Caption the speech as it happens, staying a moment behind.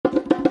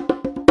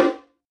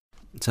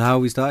So how are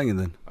we starting it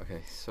then?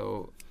 Okay,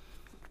 so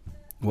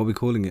What are we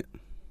calling it?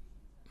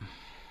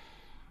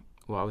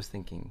 well, I was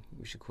thinking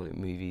we should call it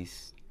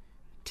movies,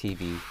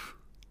 TV.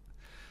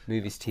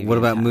 Movies, TV. What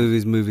and about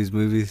movies? No,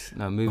 movies.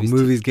 Or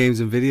movies, games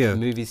and video?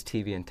 Movies,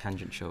 TV, and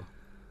tangent show.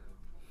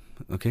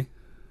 Okay.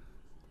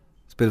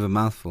 It's a bit of a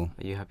mouthful.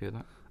 Are you happy with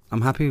that?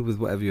 I'm happy with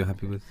whatever you're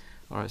happy with.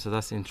 All right, so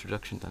that's the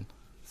introduction then.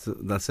 So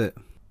that's it.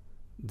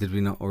 Did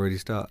we not already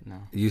start?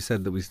 No. You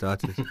said that we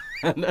started.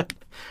 No.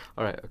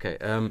 All right,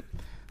 okay.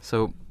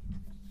 So,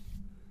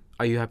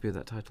 are you happy with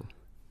that title?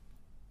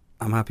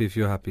 I'm happy if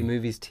you're happy.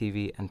 Movies,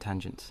 TV, and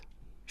tangents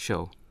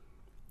show.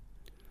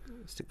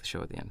 Stick the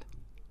show at the end.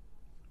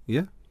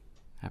 Yeah.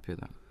 Happy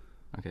with that?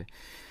 Okay.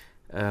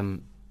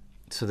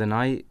 So then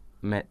I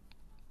met.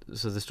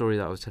 So the story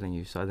that I was telling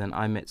you. So then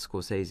I met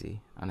Scorsese,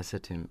 and I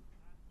said to him,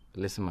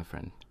 "Listen, my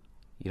friend,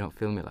 you don't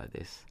film it like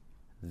this.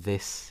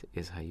 This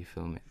is how you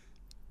film it."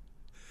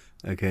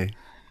 Okay.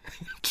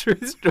 True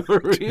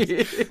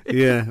story.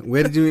 Yeah.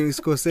 Where did you meet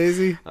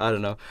Scorsese? I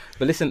don't know,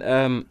 but listen.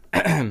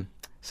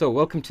 So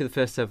welcome to the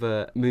first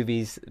ever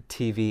movies,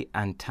 TV,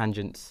 and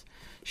tangents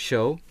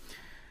show.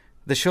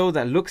 The show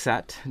that looks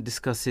at,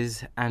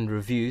 discusses, and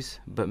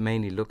reviews, but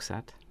mainly looks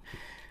at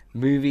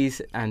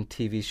movies and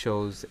TV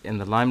shows in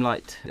the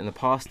limelight in the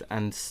past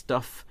and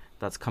stuff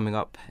that's coming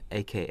up,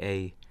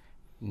 aka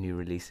new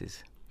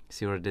releases.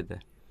 See what I did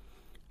there?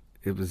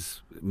 It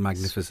was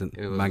magnificent.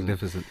 It was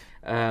Magnificent.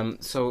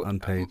 So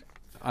Unpaid.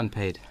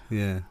 Unpaid,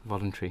 Yeah.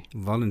 voluntary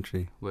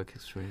Voluntary. work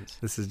experience.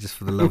 This is just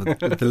for the love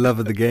of the love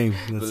of the game.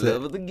 That's The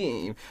love it. of the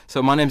game.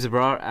 So my name's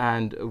Abrar,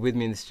 and with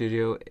me in the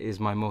studio is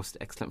my most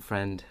excellent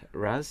friend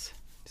Raz.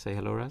 Say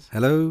hello, Raz.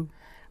 Hello.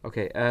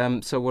 Okay.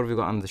 So what have we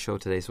got on the show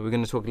today? So we're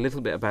going to talk a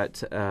little bit about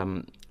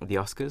the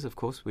Oscars, of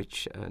course,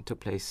 which took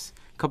place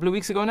a couple of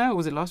weeks ago now. Or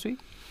was it last week?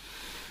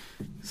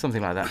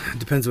 Something like that.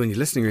 Depends when you're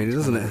listening, really,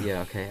 doesn't it?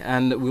 Yeah. Okay.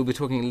 And we'll be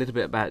talking a little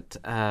bit about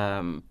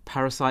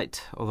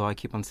Parasite. Although I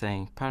keep on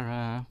saying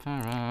para.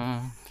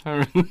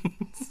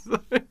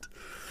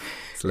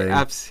 It's lame.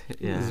 Yeah.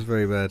 This is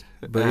very bad.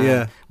 But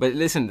yeah. But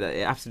listen,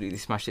 they absolutely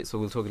smashed it, so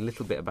we'll talk a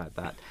little bit about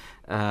that.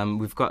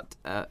 We've got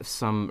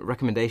some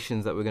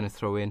recommendations that we're going to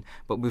throw in.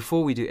 But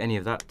before we do any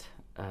of that,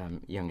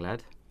 young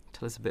lad,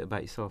 tell us a bit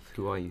about yourself.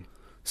 Who are you?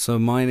 So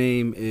my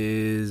name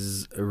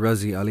is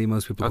Razi Ali.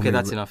 Most people call Okay, me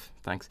that's enough.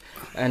 Thanks.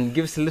 And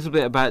give us a little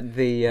bit about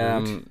the...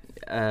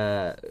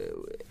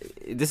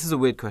 this is a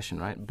weird question,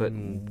 right? But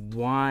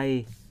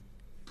why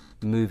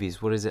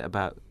movies? What is it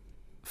about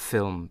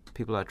film?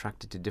 People are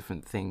attracted to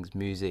different things,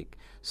 music,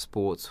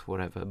 sports,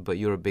 whatever. But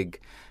you're a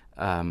big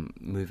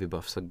movie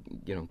buff, so,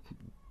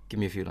 give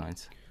me a few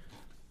lines.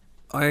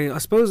 I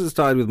suppose it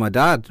started with my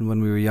dad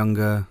when we were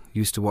younger.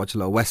 Used to watch a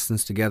lot of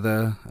westerns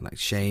together, like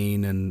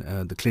Shane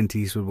and the Clint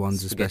Eastwood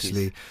ones,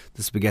 especially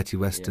the spaghetti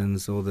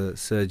westerns, all the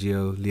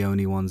Sergio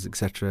Leone ones,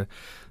 etc.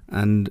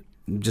 And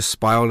just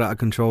spiraled out of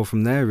control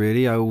from there,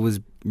 really. I always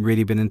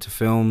really been into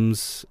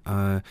films.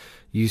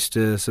 Used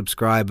to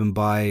subscribe and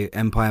buy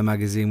Empire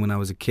magazine when I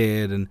was a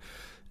kid, and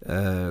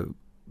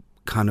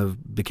kind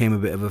of became a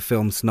bit of a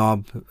film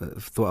snob.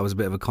 Thought I was a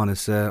bit of a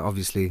connoisseur,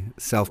 obviously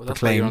self-proclaimed. Well,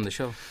 that's why you're on the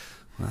show.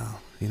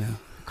 Well,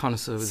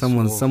 Connoisseur.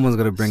 someone's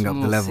got to bring up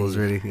the levels,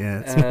 really.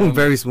 Yeah, it's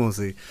very small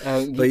C.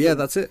 But yeah,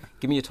 that's it.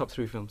 Give me your top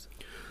 3 films.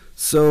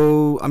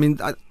 So, I mean,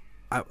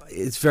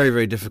 it's very,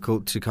 very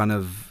difficult to kind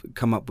of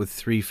come up with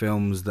 3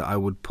 films that I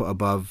would put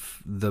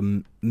above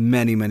the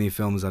many, many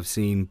films I've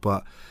seen.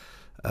 But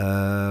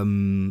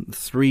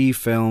 3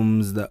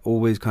 films that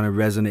always kind of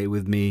resonate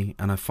with me,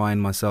 and I find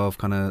myself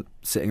kind of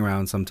sitting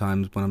around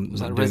sometimes when I'm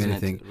not doing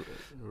anything.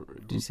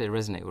 Did you say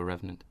Resonate or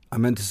Revenant? I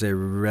meant to say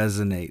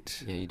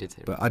Resonate. Yeah, you did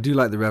say. But I do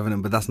like The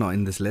Revenant, but that's not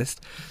in this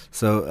list.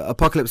 So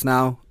Apocalypse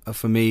Now,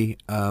 for me,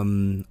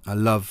 I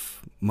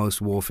love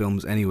most war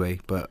films anyway,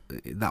 but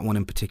that one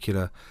in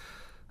particular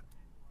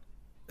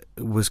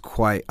was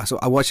quite... So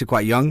I watched it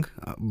quite young,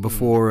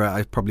 before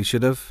I probably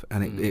should have,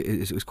 and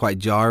it was quite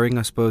jarring,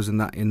 I suppose, in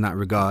that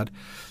regard.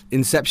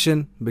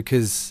 Inception,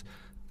 because,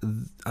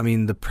 I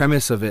mean, the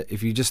premise of it,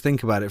 if you just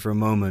think about it for a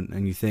moment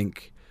and you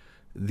think...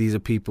 These are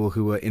people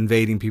who are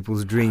invading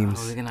people's dreams.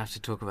 Oh, we're going to have to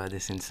talk about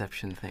this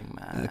Inception thing,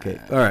 man. Okay,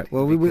 all right.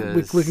 Well, we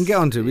can get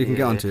onto it. We can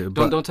get onto it.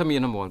 Don't tell me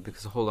your number one,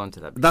 because hold on to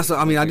that. That's.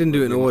 I mean, I didn't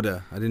do it in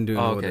order.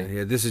 Okay.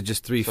 Yeah, this is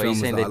just 3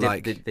 films that I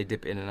like. They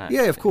dip in and out.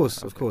 Yeah, of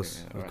course. All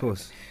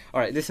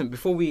right, listen.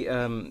 Before we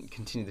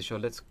continue the show,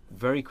 let's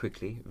very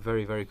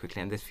very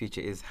quickly, and this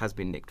feature has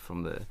been nicked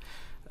from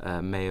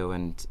the Mayo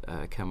and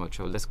Kermode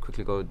show. Let's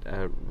quickly go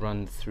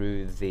run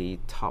through the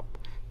top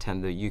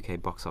 10, the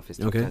UK box office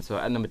top 10. So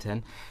at number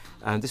 10.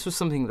 This was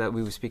something that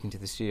we were speaking to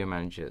the studio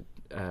manager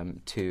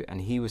to,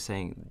 and he was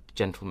saying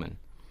Gentleman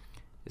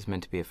is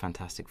meant to be a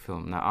fantastic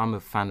film. Now, I'm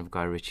a fan of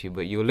Guy Ritchie,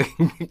 but you're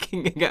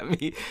looking at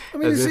me. I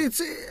mean,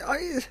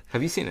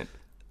 have you seen it?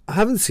 I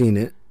haven't seen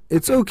it.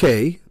 It's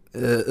okay.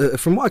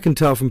 From what I can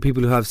tell from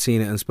people who have seen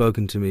it and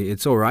spoken to me,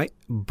 it's all right.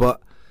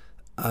 But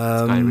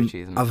Guy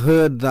Ritchie, isn't it? I've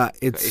heard that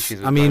it's. Issues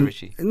with I mean, Guy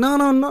Ritchie? no,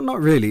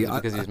 not really.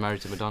 Because he was married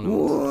to Madonna.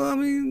 Well, I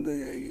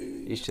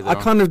mean, each to their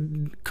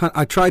own.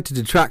 I tried to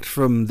detract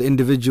from the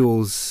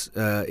individuals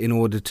in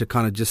order to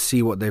kind of just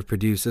see what they've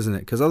produced, isn't it?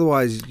 Because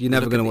otherwise you're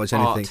never going to watch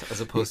anything.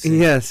 As opposed to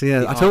yes,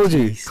 I told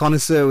you,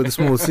 connoisseur with a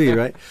small C,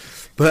 right?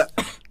 But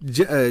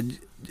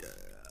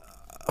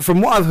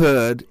from what I've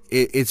heard,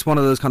 it's one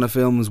of those kind of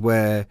films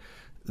where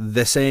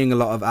they're saying a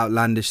lot of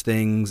outlandish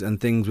things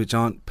and things which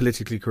aren't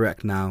politically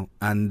correct now,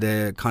 and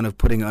they're kind of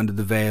putting it under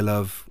the veil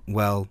of,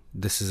 well,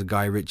 this is a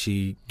Guy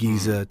Ritchie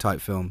geezer type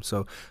film.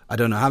 So I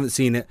don't know, I haven't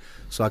seen it,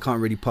 so I can't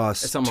really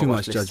pass too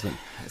much judgment.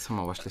 It's on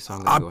my watch list, so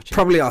I'm going to watch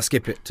it. I'll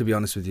skip it, to be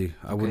honest with you.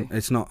 I wouldn't.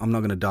 I'm not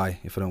going to die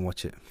if I don't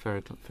watch it.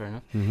 Fair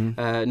enough.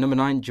 Number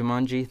 9,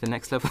 Jumanji, The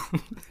Next Level.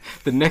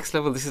 The Next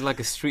Level. This is like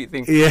a street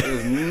thing. Yeah. It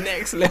was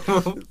next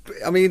level.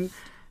 I mean,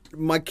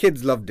 my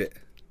kids loved it.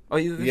 Oh,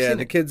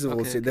 the kids have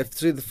all seen.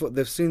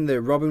 They've seen the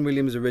Robin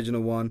Williams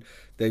original one.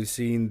 They've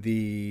seen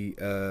the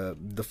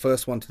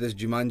first one to this,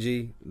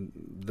 Jumanji,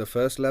 the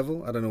first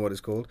level. I don't know what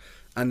it's called,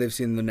 and they've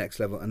seen the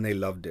next level, and they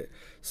loved it.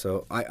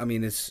 So I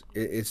mean,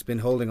 it's been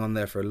holding on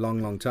there for a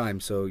long time.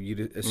 So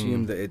you'd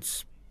assume that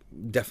it's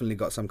definitely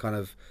got some kind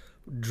of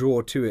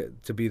draw to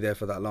it to be there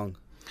for that long.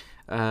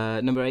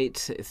 Number 8,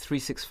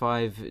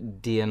 365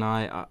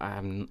 DNI. I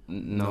have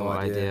no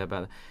idea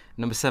about it.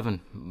 Number 7,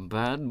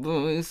 Bad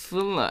Boys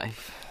for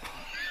Life.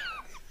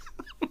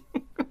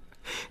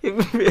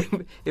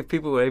 if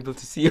people were able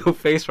to see your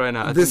face right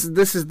now, this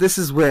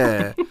is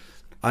where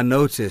I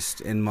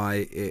noticed in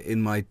my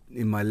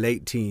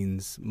late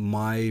teens,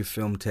 my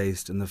film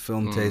taste and the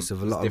film taste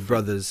of a lot of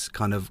brothers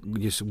kind of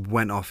just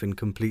went off in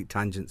complete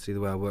tangents. See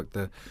the way I worked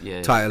the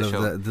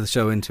title of the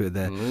show into it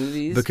there,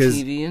 movies, because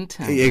TV, and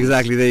tangents.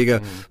 Exactly, there you go.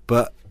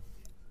 But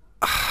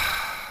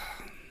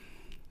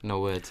no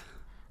words.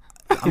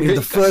 I mean,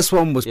 the first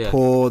one was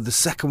poor. The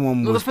second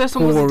one was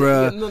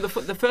poorer.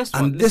 The first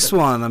one. And this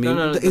one, I mean,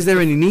 is there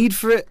any need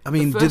for it? I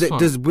mean,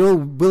 does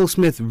Will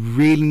Smith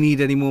really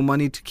need any more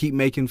money to keep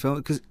making films?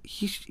 Because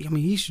he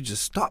should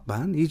just stop,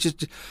 man. He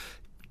just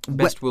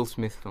best Will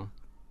Smith film.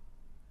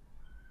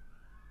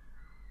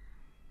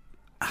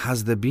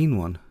 Has there been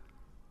one?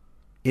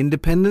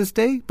 Independence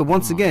Day, but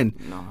once again,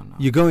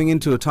 you're going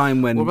into a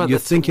time when you're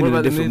thinking in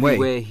a different way.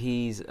 Where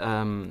he's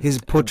his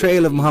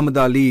portrayal of Muhammad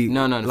Ali,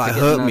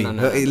 hurt me.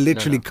 It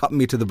literally cut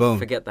me to the bone.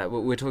 Forget that.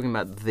 We're talking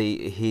about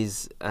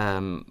his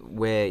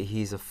where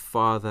he's a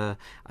father.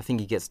 I think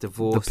he gets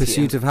divorced. The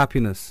Pursuit of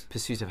Happiness.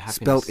 Pursuit of Happiness.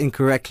 Spelled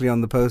incorrectly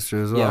on the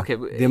poster as well. Yeah, okay.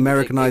 The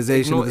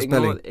Americanization of the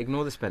spelling.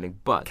 Ignore the spelling.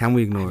 But can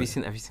we ignore it? Have you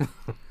seen? Have you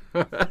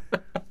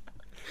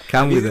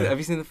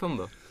seen the film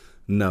though?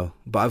 No,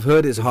 but I've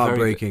heard it's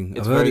heartbreaking.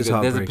 I've heard it's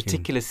heartbreaking. There's a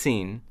particular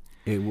scene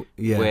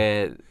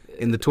where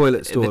in the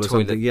toilet stall or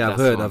something. Yeah,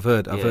 I've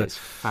heard. It's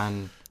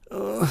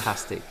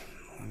fantastic.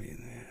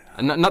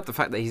 Not the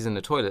fact that he's in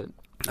the toilet.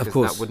 Of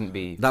course, that wouldn't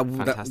be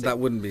fantastic. That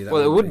wouldn't be.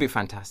 Well, it would be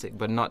fantastic,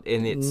 but not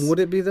in its. Would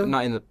it be though?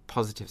 Not in the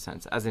positive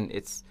sense, as in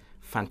it's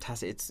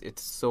fantastic.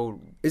 It's so.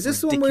 Is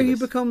this the one where he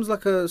becomes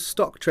like a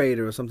stock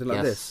trader or something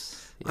like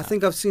this? Yeah. I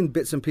think I've seen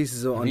bits and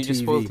pieces of it on TV. You just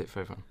spoiled it for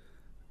everyone.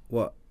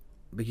 What?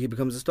 But he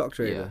becomes a stock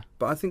trader. Yeah.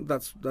 But I think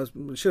that's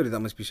surely that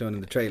must be shown in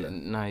the trailer.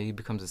 No, he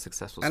becomes a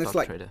successful stock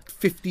trader. And it's like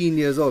 15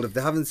 years old. If they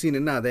haven't seen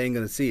it now, they ain't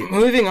going to see it.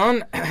 Moving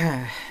on.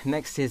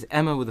 Next is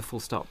Emma with a full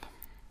stop.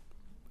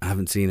 I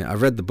haven't seen it. I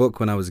read the book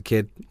when I was a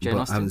kid, Jane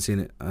Austen? I haven't seen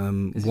it.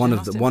 One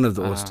of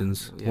the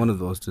Austens. Yeah. One of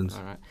the Austens.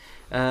 All right.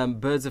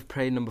 Birds of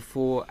Prey number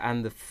 4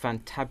 and the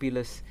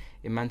fantabulous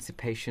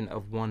emancipation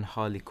of one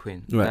Harley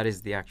Quinn. Right. That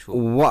is the actual.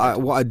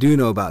 What I do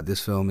know about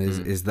this film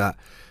is that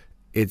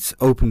it's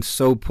opened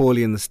so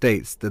poorly in the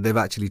States that they've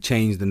actually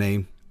changed the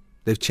name.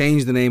 They've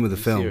changed the name of the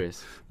film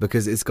serious?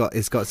 Because it's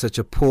had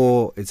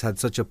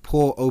such a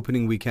poor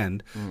opening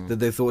weekend that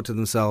they thought to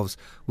themselves,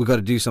 we've got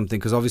to do something,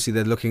 because obviously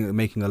they're looking at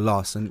making a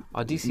loss and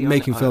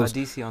making films. Are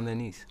DC on their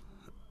knees?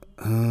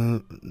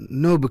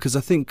 No, because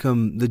I think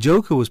the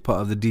Joker was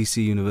part of the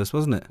DC universe,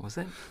 wasn't it? Was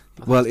it?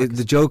 Well,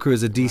 the Joker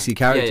is a DC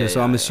character,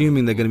 so I'm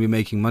assuming they're going to be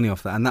making money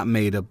off that, and that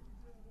made a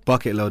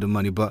bucket load of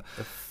money. But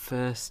the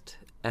first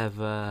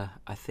ever,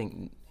 I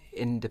think,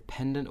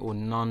 independent or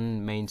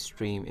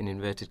non-mainstream, in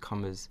inverted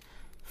commas,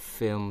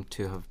 film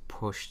to have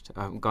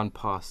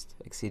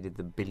exceeded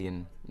the $1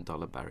 billion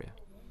barrier.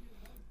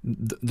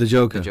 The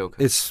Joker.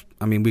 It's.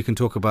 I mean, we can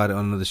talk about it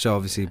on another show,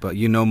 obviously, but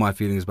you know my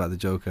feelings about the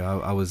Joker.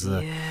 I was.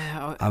 Well,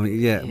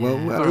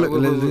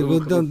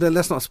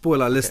 let's not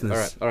spoil our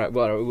listeners. All right.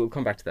 Well, we'll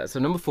come back to that. So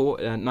number 4,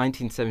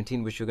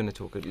 1917, which you're going to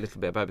talk a little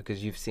bit about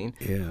because you've seen.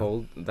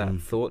 Hold that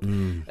thought.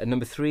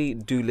 Number 3,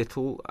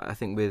 Doolittle. I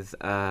think with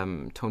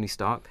Tony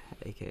Stark,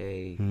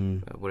 aka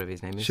whatever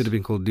his name is. Should have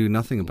been called Do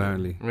Nothing,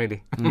 apparently.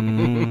 Really.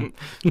 And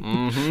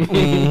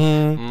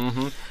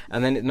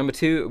then number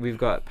 2, we've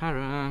got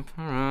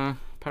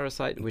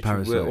Parasite, which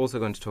we're also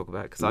going to talk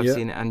about because I've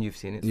seen it and you've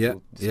seen it. So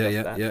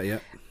Yeah.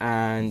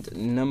 And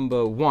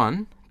number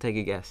 1, take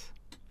a guess.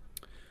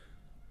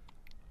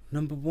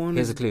 Number 1.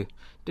 Here's a clue.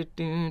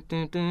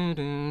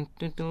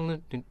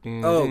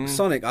 Oh,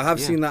 Sonic. I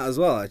have seen that as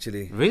well,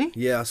 actually. Really?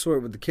 Yeah, I saw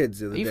it with the kids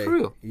the other day. Are you for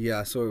real?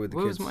 Yeah, I saw it with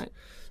the kids.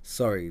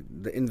 Sorry,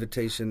 the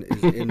invitation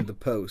is in the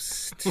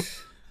post.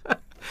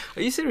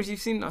 Are you serious? You've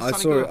seen I Sonic?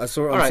 saw it. I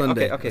saw it on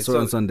Sunday. Okay. I saw it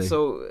on Sunday.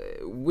 So,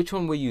 which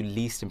one were you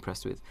least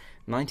impressed with?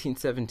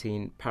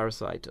 1917,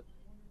 Parasite,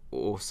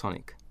 or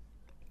Sonic?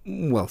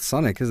 Well,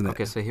 Sonic, isn't it?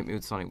 Okay, so hit me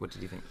with Sonic. What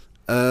did you think?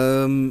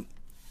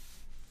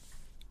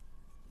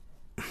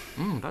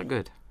 That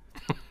good.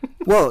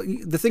 Well,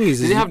 the thing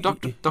is, Did they have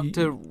Doctor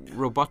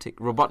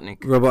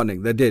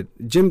Robotnik? They did.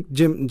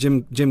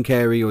 Jim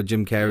Carrey, or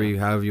Jim Carrey,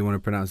 however you want to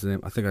pronounce the name.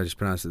 I think I just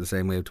pronounced it the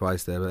same way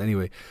twice there. But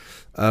anyway,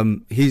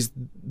 he's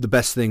the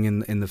best thing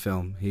in the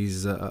film.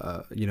 He's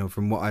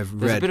from what I've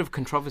read. There's a bit of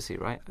controversy,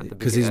 right?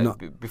 Because he's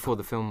not before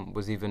the film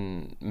was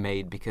even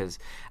made, because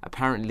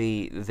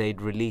apparently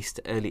they'd released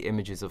early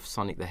images of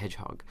Sonic the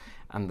Hedgehog,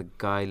 and the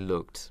guy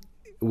looked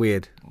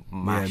weird.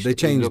 Mashed. Yeah, they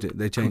changed it.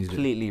 They changed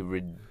completely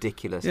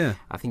ridiculous. Yeah.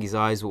 I think his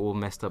eyes were all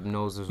messed up,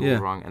 nose was all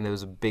wrong, and there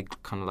was a big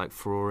kind of like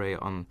furore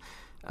on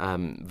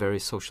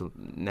various social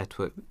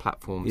network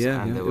platforms.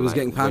 Yeah, and yeah. They It were was like,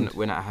 getting panned.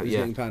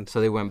 getting panned. So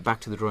they went back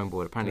to the drawing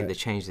board. Apparently they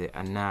changed it,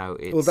 and now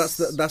it's... Well,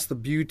 that's the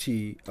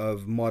beauty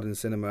of modern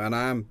cinema, and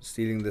I am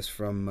stealing this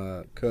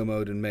from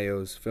Kermode and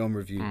Mayo's film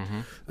review,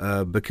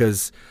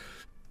 because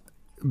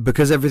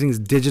everything's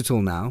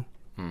digital now.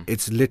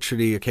 It's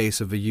literally a case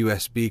of a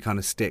USB kind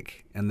of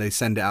stick, and they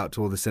send it out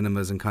to all the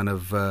cinemas and kind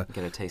of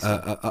get a taste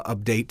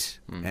update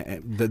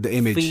the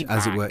image, feedback,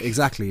 as it were.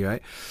 Exactly,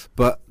 right?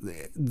 But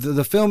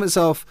the film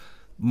itself,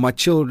 my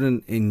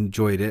children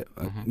enjoyed it,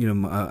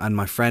 and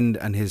my friend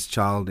and his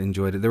child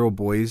enjoyed it. They're all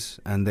boys,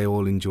 and they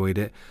all enjoyed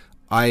it.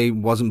 I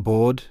wasn't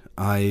bored.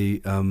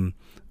 I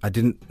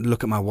didn't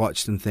look at my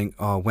watch and think,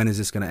 oh, when is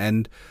this going to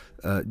end?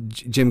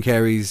 Jim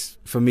Carrey's,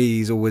 for me,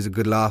 he's always a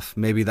good laugh.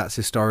 Maybe that's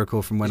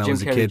historical from when I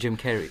was a kid. Jim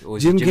Carrey, or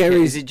is it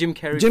Jim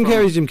Carrey? Jim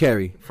Carrey's Jim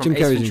Carrey. From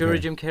Ace Ventura,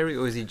 Jim Carrey,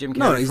 or is he Jim Carrey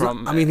no, he's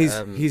from? Not, I mean,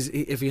 he's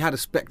if he had a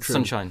spectrum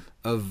Sunshine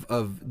of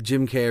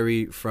Jim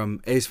Carrey from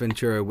Ace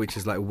Ventura, which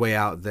is like way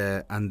out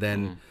there, and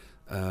then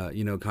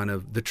kind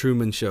of The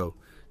Truman Show.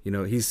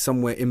 He's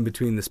somewhere in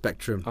between the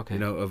spectrum,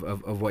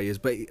 of what he is.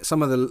 But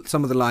some of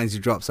the lines he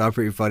drops are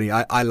pretty funny.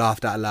 I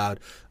laughed out loud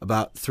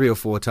about 3 or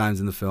 4 times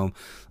in the film.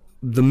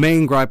 The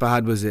main gripe I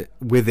had was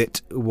were they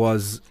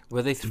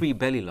 3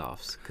 belly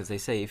laughs? Because they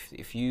say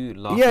if you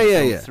laugh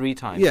 3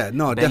 times,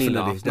 definitely,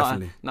 laugh,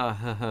 definitely,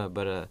 not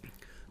but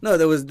no,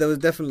 there was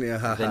definitely a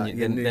ha ha.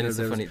 Then it's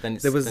a funny. Then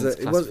it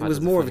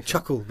was more of a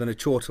chuckle than a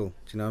chortle. Do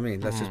you know what I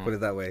mean? Let's just put it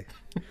that way.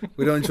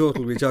 We don't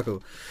chortle, we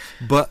chuckle.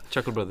 But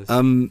Chuckle Brothers.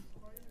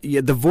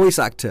 The voice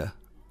actor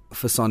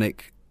for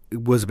Sonic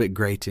was a bit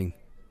grating,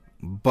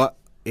 but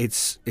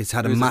it's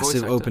had a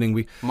massive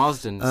opening.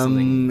 Marsden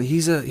something.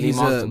 He's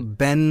a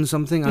Ben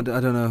something. I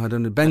don't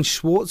know. Ben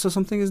Schwartz or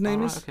something. His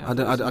name is. Okay.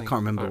 I can't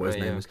remember what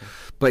his name is.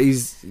 But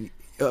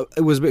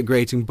it was a bit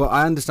grating. But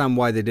I understand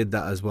why they did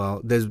that as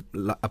well.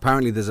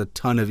 Apparently there's a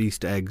ton of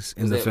Easter eggs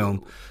in the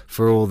film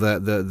for all the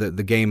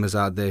gamers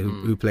out there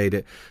who played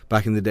it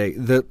back in the day.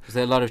 Was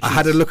there a lot of cheese? I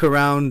had a look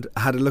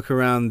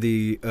around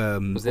the.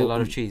 Was there a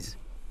lot of cheese?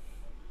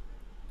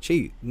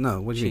 Cheese?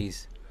 No. What do you mean?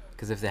 Cheese.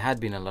 Because if there had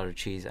been a lot of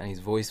cheese and his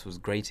voice was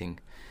grating.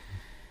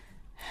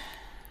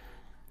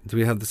 Do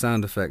we have the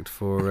sound effect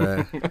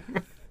for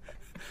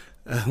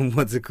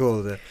what's it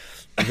called?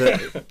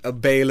 A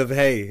bale of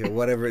hay, or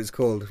whatever it's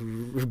called,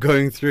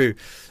 going through.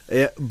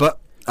 But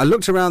I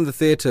looked around the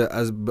theatre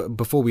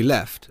before we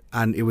left,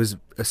 and it was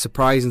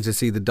surprising to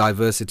see the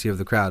diversity of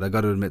the crowd. I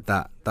got to admit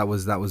that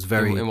was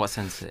very. In what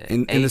sense?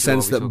 In the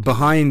sense that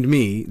behind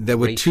me there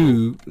were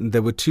two,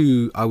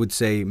 I would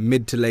say,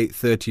 mid to late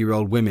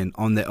 30-year-old women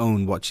on their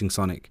own watching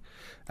Sonic,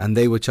 and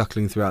they were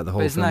chuckling throughout the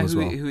whole film as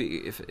well.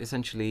 Who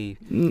essentially?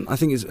 I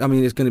think it's. I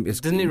mean, it's going to be.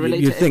 Doesn't it relate?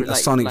 You think a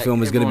Sonic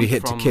film is going to be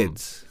hit to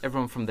kids?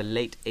 Everyone from the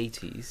late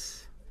 80s.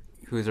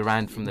 Who was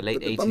around from the late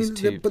 80s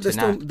to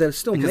now. They're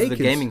still because making of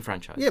the gaming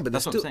franchise. Yeah, but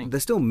that's what I'm saying. They're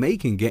still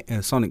making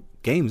Sonic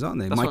games,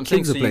 aren't they? That's My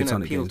kids have played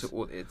Sonic games.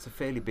 It's a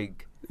fairly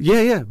big.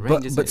 Yeah,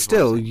 but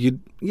still,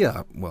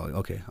 well,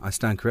 okay, I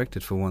stand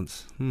corrected for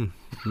once.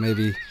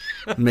 Maybe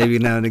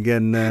now and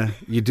again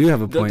you do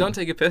have a point. Don't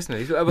take it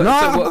personally.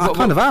 I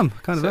kind of am.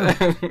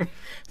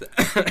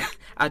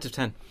 Out of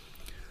 10,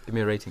 give me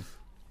a rating.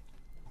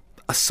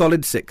 A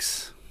solid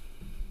 6.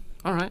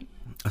 All right.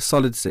 A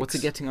solid 6. What's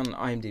it getting on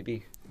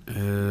IMDb?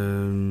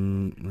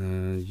 You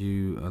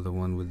are the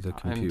one with the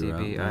computer.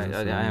 IMDb.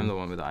 I am the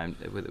one with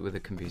the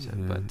computer. Yeah,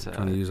 but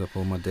trying to use up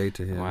all my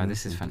data here. Wow,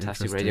 this is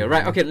fantastic radio.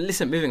 Right, okay,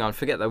 listen, moving on.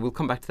 Forget that. We'll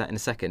come back to that in a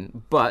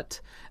second. But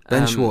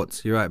Ben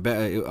Schwartz, you're right.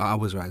 I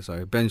was right.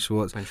 Sorry, Ben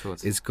Schwartz.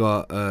 It's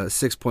got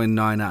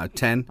 6.9 out of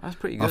 10. That's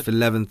pretty good. Off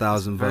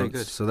 11,000 votes.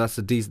 Good. So that's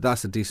a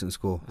decent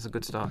score. That's a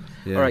good start.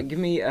 Yeah. All right, give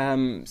me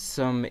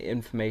some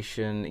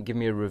information. Give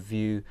me a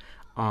review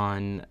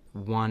on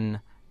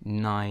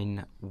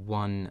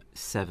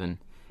 1917,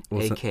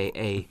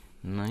 aka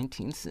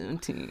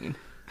 1917.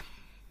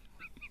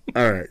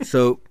 All right,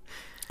 so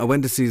I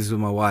went to see this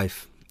with my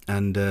wife,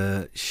 and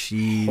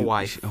she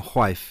was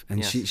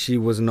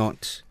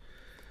not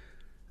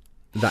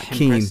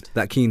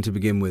that keen to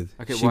begin with.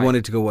 Okay, she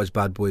wanted to go watch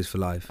Bad Boys for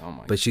Life,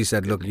 but she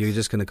said, "Look, you're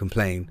just going to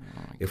complain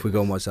if we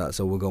go and watch that,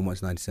 so we'll go and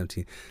watch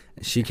 1917."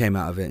 And she came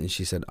out of it and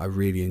she said, "I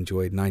really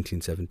enjoyed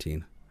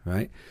 1917."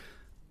 right?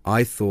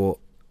 I thought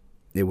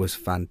it was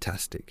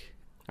fantastic.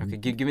 Okay,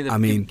 give me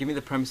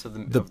the premise of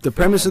the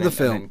premise of the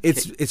film.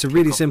 It's a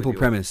really simple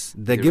premise.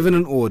 They're given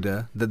an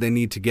order that they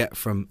need to get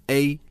from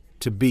A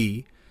to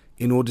B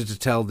in order to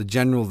tell the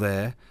general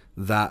there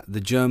that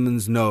the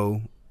Germans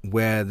know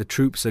where the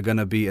troops are going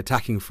to be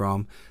attacking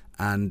from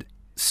and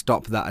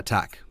stop that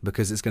attack,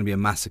 because it's going to be a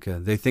massacre.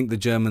 They think the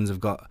Germans have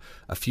got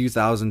a few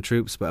thousand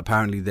troops, but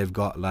apparently they've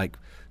got like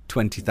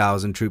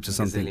 20,000 troops or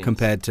something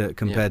compared to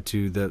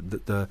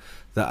the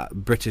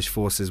British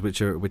forces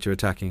which are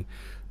attacking.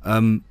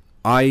 So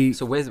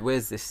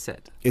where's this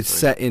set? It's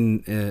set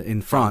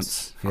in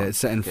France. Yeah, it's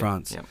set in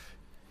France. Yeah.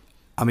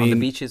 I mean, on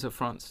the beaches of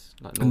France.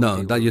 Like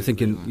no, that you're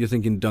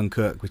thinking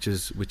Dunkirk, which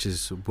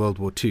is World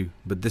War II.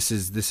 But this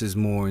is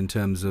more in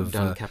terms of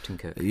Captain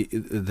Kirk.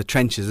 The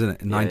trenches, isn't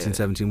it? In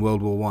 1917,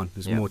 World War One.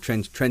 There's more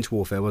trench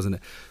warfare, wasn't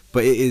it?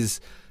 But it is.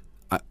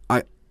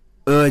 I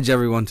urge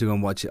everyone to go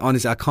and watch it.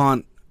 Honestly, I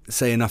can't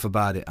say enough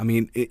about it. I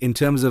mean, in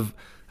terms of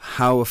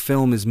how a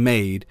film is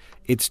made,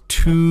 it's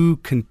 2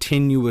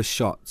 continuous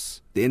shots.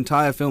 The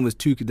entire film is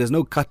 2. There's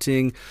no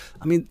cutting.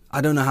 I mean, I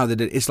don't know how they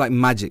did it. It's like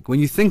magic. When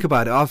you think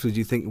about it afterwards,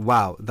 you think,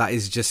 "Wow, that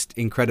is just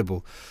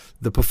incredible."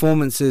 The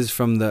performances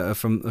from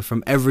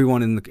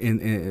everyone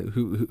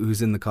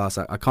who's in the cast.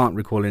 I can't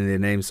recall any of their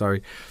names.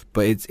 Sorry,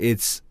 but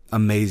it's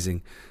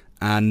amazing.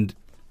 And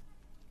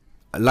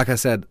like I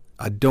said,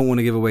 I don't want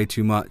to give away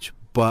too much,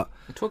 but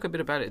talk a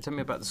bit about it. Tell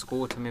me about the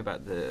score. Tell me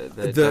about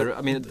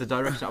the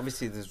direction.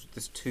 Obviously,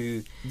 there's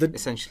 2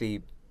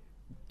 essentially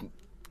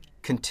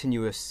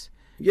continuous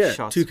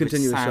shots. 2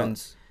 continuous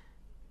shots.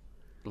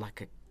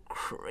 Like a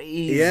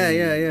crazy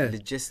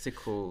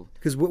logistical.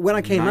 Because when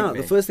I came out,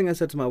 the first thing I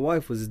said to my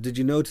wife was, "Did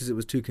you notice it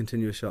was 2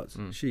 continuous shots?"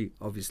 She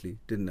obviously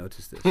didn't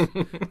notice this,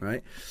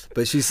 right?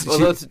 But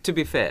although to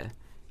be fair,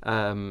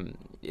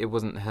 it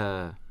wasn't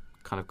her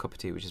kind of cup of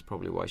tea, which is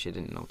probably why she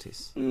didn't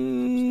notice.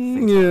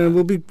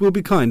 We'll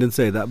be kind and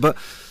say that. But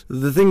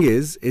the thing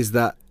is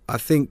that I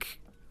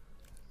think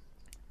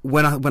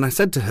when I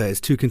said to her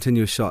it's 2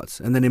 continuous shots,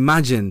 and then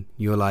imagine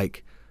you're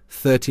like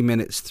 30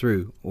 minutes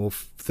through, or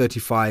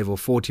 35 or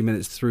 40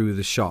 minutes through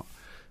the shot,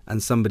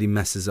 and somebody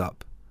messes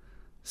up,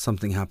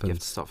 something happens. You have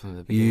to start from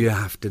the beginning. You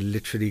have to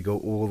literally go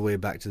all the way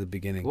back to the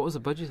beginning. What was the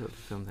budget of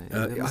the film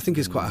then? I think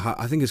it's quite high.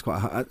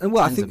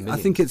 Well, I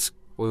think it's.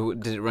 Or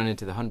did it run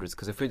into the hundreds?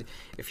 Because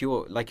if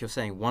you're like you're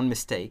saying, one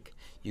mistake,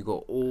 you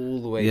go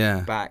all the way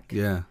back.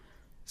 Yeah.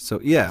 So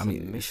I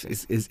mean,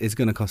 it's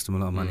going to cost them a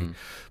lot of money.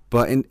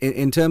 But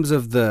in terms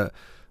of the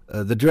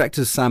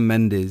director's Sam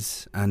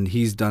Mendes, and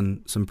he's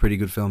done some pretty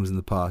good films in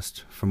the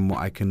past, from what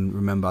I can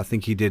remember. I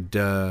think he did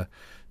the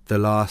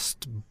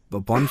last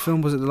Bond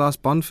film. Was it the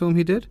last Bond film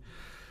he did?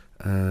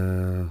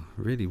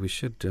 Really, we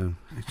should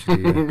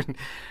actually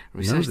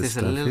research this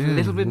a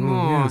little bit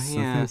more.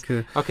 Yes.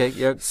 Okay,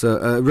 yeah.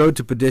 So, Road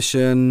to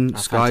Perdition,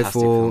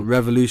 Skyfall,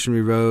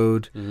 Revolutionary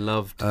Road.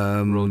 Loved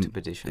Road to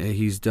Perdition.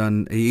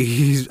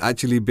 He's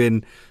actually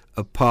been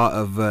a part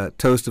of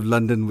Toast of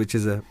London, which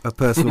is a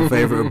personal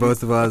favourite of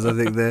both of ours, I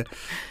think. There,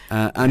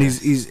 and I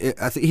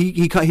think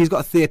he's got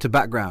a theatre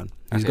background.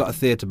 He's got a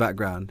theatre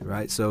background,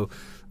 right? So,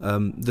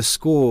 the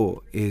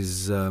score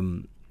is.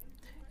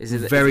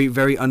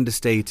 Very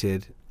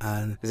understated.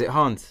 And is it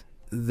Hans?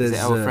 Is it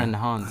our friend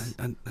Hans?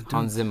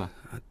 Hans Zimmer?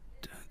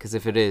 Because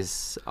if it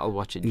is, I'll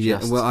watch it.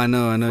 Well, I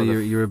know.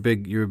 You're a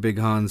big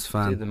Hans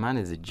fan. Dude, the man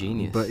is a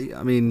genius. But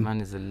I mean, the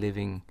man is a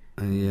living,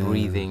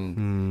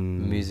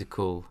 breathing,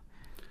 musical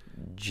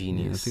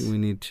genius. I think we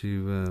need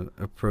to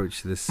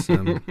approach this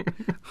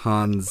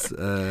Hans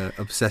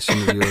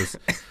obsession of yours.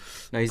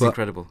 No, he's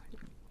incredible.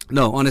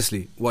 No,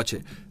 honestly, watch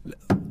it.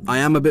 I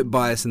am a bit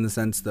biased in the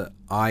sense that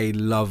I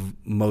love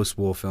most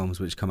war films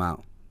which come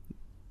out.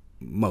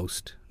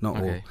 Most, not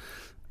all.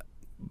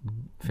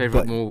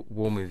 Favorite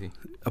war movie?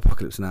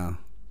 Apocalypse Now.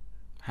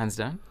 Hands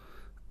down?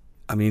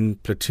 I mean,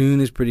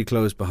 Platoon is pretty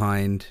close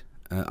behind.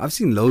 I've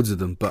seen loads of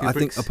them, but I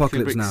think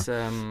Apocalypse Now.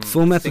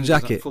 Full Metal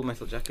Jacket. Full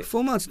Metal Jacket.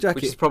 Full Metal Jacket.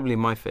 Which is probably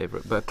my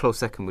favourite, but a close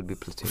second would be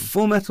Platoon.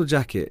 Full Metal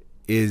Jacket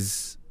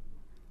is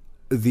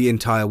the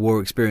entire war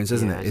experience,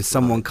 isn't it? It's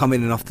someone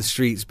coming in off the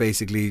streets,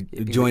 basically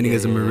joining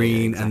as a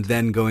Marine and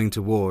then going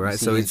to war, right?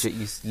 So you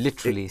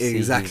literally see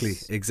his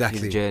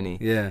journey.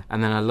 Yeah.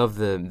 And then I love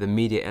the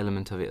media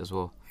element of it as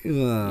well. You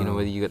know,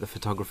 whether you get the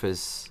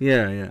photographers.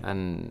 Yeah.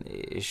 And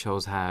it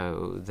shows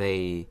how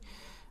they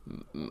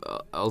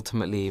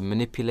ultimately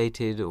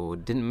manipulated or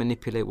didn't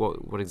manipulate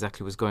what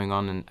exactly was going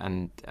on,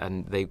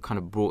 and they kind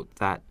of brought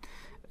that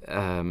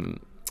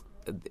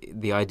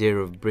the idea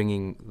of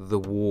bringing the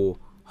war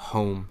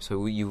home.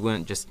 So you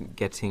weren't just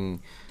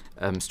getting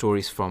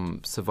stories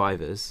from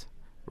survivors,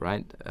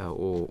 right,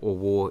 or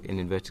war in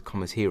inverted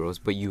commas heroes,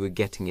 but you were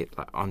getting it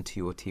like onto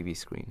your TV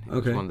screen. It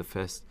was one of the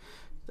first.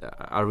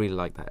 I really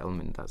like that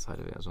element, that side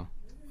of it as well.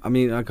 I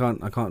mean, I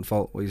can't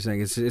fault what you're saying.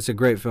 It's a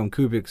great film.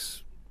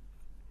 Kubrick's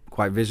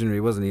quite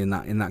visionary, wasn't he, in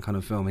that kind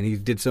of film, and he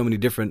did so many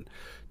different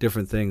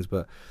things.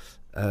 But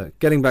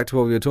getting back to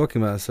what we were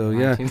talking about, so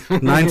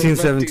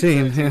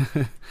 1917.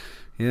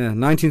 Yeah,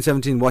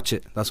 1917. Watch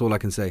it. That's all I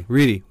can say.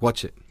 Really,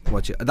 watch it.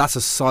 Watch it. That's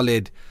a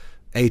solid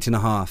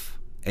 8.5.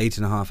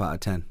 8.5 out of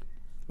 10.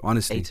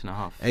 Honestly,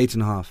 8.5.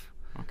 8.5.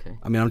 Okay.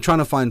 I mean, I'm trying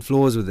to find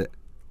flaws with it,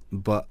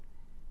 but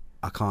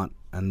I can't.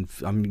 And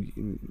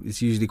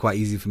it's usually quite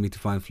easy for me to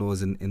find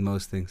flaws in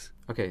most things.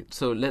 Okay,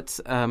 so let's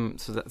so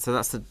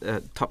that's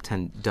the top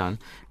 10 done.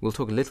 We'll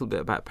talk a little bit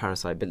about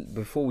Parasite, but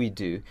before we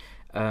do,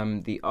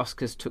 the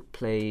Oscars took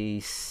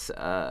place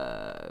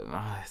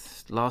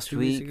last 2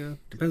 week. weeks ago.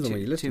 Depends on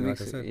what you're listening.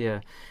 Like I said, Yeah.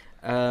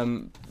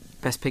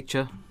 Best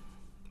Picture,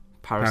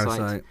 Parasite.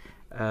 Parasite.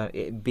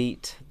 It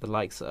beat the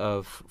likes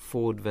of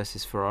Ford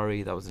versus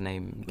Ferrari. That was the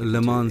name.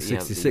 Le Mans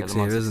 66 Le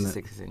Mans here, isn't it?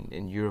 66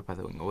 in Europe, I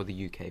think, or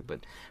the UK,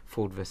 but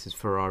Ford versus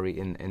Ferrari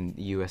in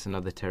the US and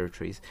other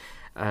territories.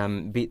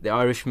 Beat The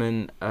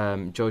Irishman,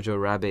 Jojo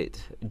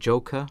Rabbit,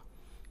 Joker,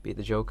 beat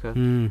the Joker,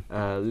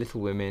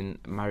 Little Women,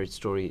 Marriage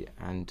Story,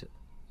 and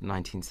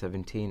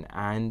 1917,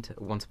 and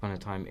Once Upon a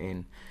Time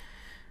in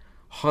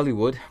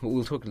Hollywood.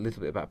 We'll talk a little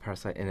bit about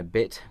Parasite in a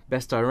bit.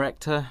 Best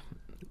Director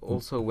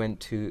also went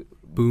to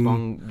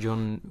Bong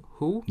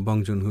Joon-ho.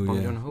 Bong Joon-ho, Bong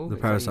yeah. Joon-ho, The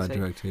is that Parasite how you say?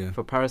 director, yeah.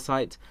 For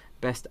Parasite,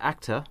 Best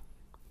Actor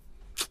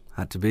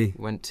Had to be.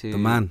 went to The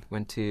man.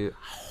 Went to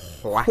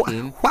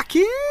Joaquin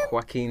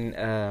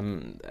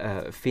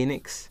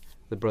Phoenix,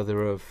 the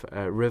brother of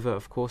River,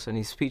 of course, and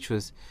his speech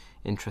was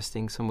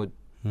interesting. Some would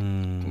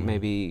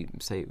maybe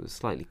say it was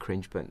slightly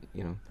cringe, but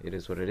you know, it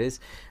is what it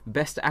is.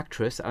 Best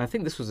Actress, and I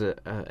think this was a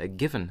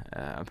given.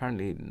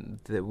 Apparently,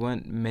 there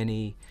weren't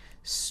many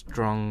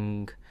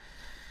strong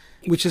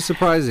Which is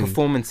surprising.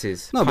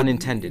 performances, No, pun but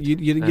intended.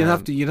 You'd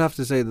have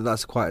to say that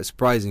that's quite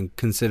surprising,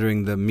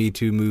 considering the Me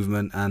Too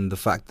movement and the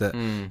fact that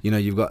you know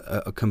you've got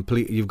a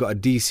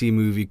DC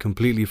movie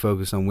completely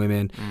focused on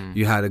women.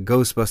 You had a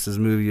Ghostbusters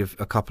movie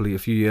a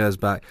few years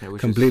back,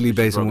 completely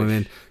based on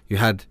women. You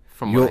had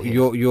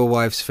your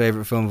wife's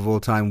favorite film of all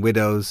time,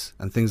 Widows,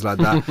 and things like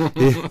that.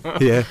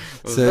 Yeah.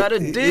 Was that a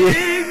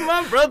dig,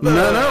 my brother?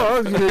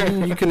 No.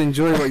 You can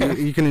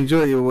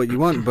enjoy what you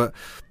want, but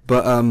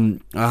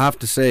I have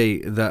to say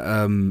that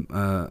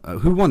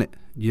who won it?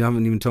 You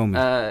haven't even told me.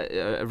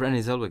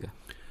 Renée Zellweger.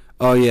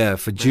 Oh yeah,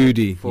 for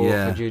Judy.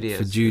 For Judy,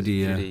 For Judy.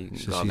 Yeah. Judy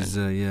So she's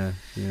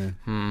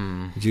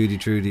Garland. Judy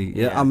Trudy.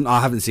 Yeah. Yeah.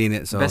 I haven't seen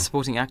it. So Best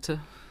Supporting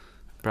Actor,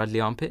 Bradley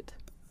Armpit.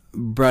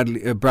 Brad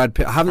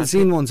Pitt. I haven't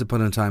seen Once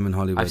Upon a Time in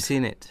Hollywood. I've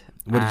seen it.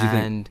 What did you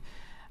think? And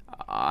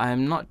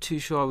I'm not too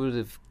sure I would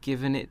have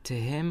given it to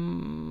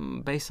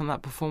him based on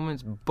that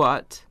performance,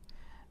 but,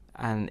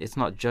 and it's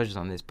not judged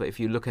on this, but if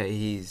you look at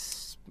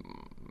his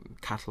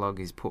catalogue,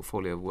 his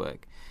portfolio of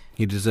work,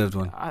 he deserved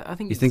one. I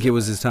think. You think it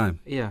was his time?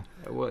 Yeah.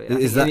 Well,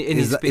 Is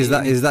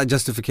that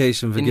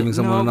justification for giving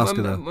someone an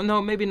Oscar though?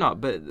 No, maybe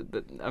not. But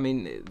I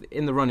mean,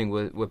 in the running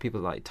were people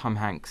like Tom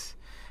Hanks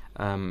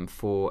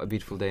for A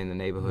Beautiful Day in the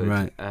Neighborhood,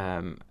 right?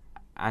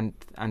 And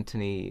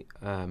Anthony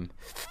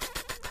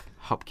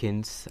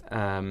Hopkins,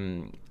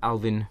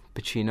 Alvin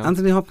Pacino.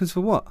 Anthony Hopkins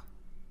for what?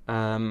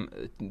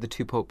 The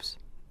Two Popes.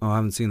 Oh, I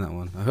haven't seen that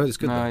one. I heard it's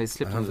good. No, though. it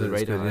slipped under the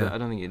radar. Good, yeah. I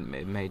don't think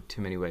it made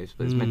too many waves,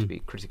 but it's meant to be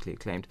critically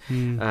acclaimed.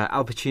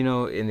 Al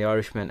Pacino in The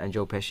Irishman and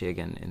Joe Pesci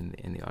again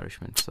in The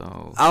Irishman.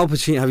 So Al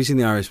Pacino, have you seen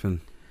The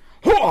Irishman?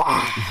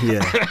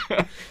 Yeah.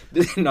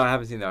 No, I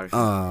haven't seen The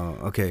Irishman. Oh,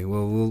 okay.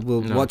 Well,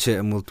 we'll watch it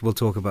and we'll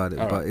talk about it.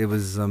 All but right. It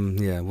was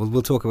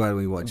we'll talk about it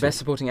when we watch it. Best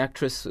Supporting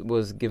Actress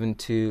was given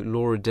to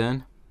Laura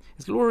Dern.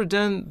 Is Laura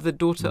Dern the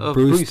daughter of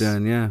Bruce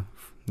Dern?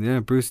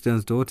 Yeah, Bruce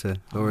Dern's daughter,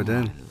 Laura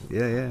Dern.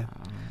 Yeah.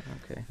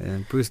 Okay. Yeah,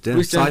 Bruce Dern,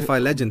 sci-fi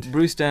legend.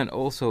 Bruce Dern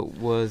also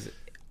was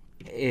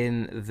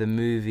in the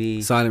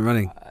movie Silent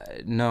Running.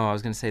 No, I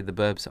was going to say The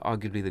Burbs,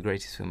 arguably the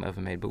greatest film ever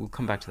made, but we'll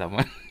come back to that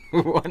one.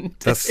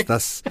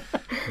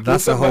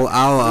 That's a whole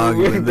hour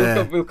argument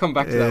there. We'll come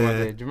back to that one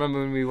day. Do you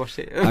remember when we watched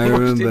it?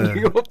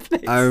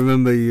 I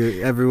remember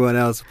you. Everyone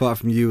else apart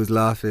from you was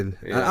laughing.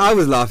 Yeah. And I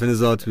was laughing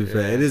as well. To be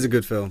fair, it is a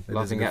good film.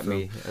 Laughing at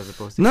me as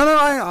opposed to no.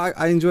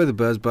 I enjoy The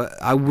Burbs, but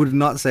I would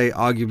not say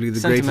arguably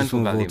the greatest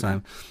film of all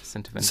time.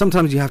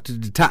 Sometimes you have to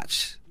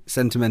detach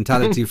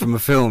sentimentality from a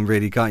film,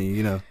 really, can't you?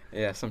 You know.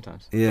 Yeah,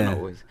 sometimes. Yeah, but not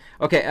always.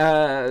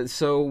 Okay,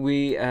 so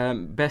we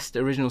best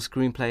original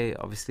screenplay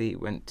obviously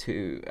went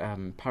to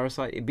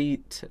Parasite. It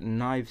beat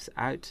Knives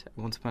Out,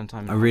 Once Upon a Time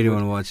in Hollywood. I really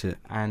want to watch it.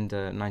 And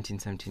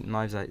 1917.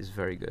 Knives Out is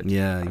very good.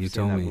 Yeah, you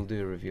told me. We'll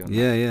do a review on that.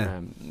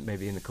 Yeah.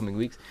 Maybe in the coming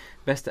weeks.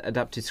 Best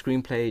adapted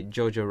screenplay,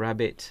 Jojo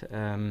Rabbit.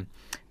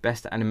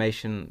 Best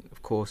animation,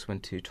 of course,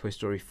 went to Toy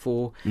Story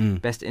 4.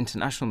 Best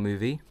international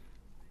movie,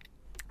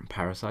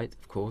 Parasite,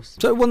 of course.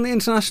 So it won the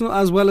international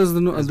as well as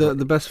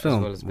the best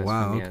film. As well as best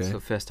wow. film, Okay. So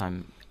first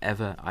time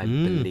ever, I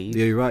believe.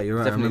 Yeah, you're right. I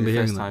remember hearing that. Definitely the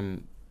first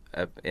time,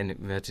 in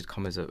inverted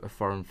commas, a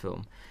foreign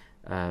film,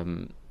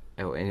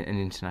 or an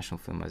international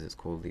film as it's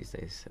called these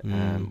days,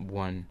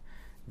 won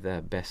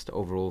the best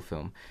overall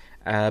film.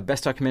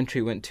 Best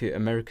documentary went to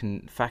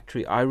American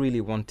Factory. I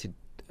really wanted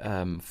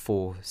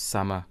for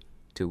Sama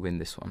to win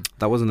this one.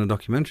 That wasn't a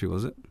documentary,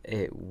 was it?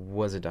 It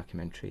was a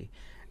documentary.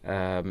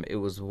 It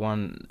was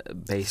one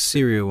based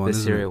Syria one. The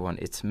Syria one.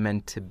 It's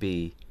meant to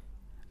be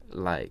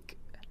like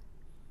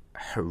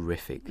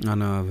horrific. I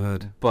know, I've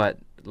heard. But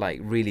like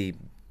really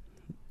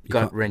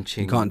gut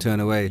wrenching. You can't turn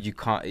away. You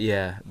can't.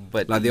 Yeah,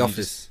 but like The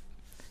Office.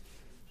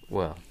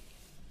 Well,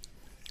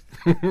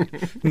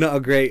 not a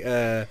great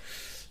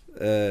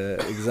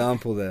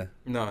example there.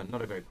 No,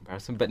 not a great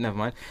comparison, but never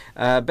mind.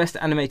 Best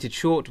animated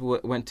short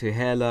went to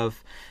Hair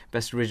Love.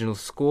 Best original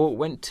score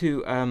went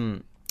to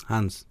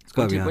Hans. It's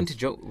got to be Hans.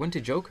 Went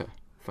to Joker.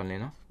 Funnily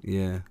enough.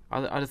 Yeah.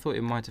 I'd have thought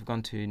it might have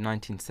gone to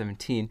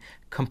 1917.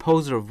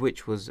 Composer of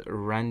which was not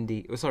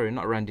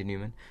Randy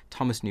Newman,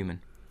 Thomas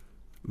Newman.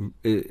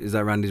 Is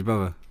that Randy's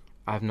brother?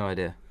 I have no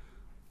idea.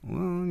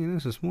 Well,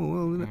 it's a small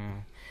world, isn't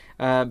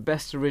it?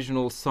 Best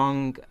original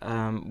song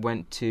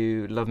went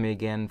to Love Me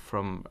Again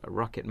from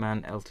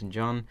Rocketman, Elton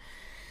John.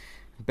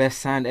 Best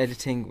sound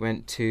editing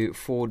went to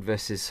Ford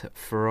versus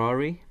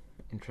Ferrari.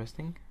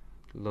 Interesting.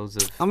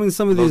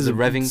 Some of these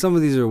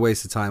are a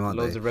waste of time, aren't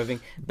they? Loads of revving.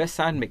 Best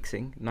sound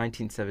mixing,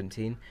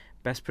 1917.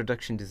 Best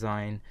production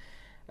design,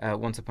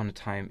 Once Upon a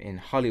Time in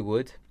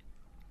Hollywood.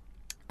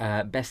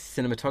 Best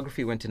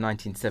cinematography went to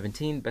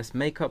 1917. Best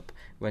makeup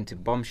went to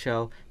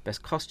Bombshell.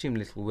 Best costume,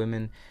 Little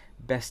Women.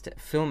 Best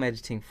film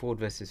editing, Ford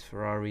vs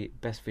Ferrari.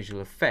 Best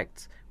visual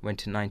effects went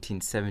to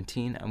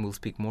 1917. And we'll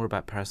speak more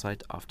about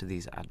Parasite after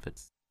these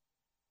adverts.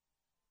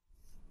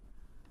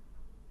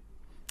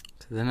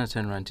 So then I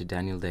turn around to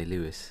Daniel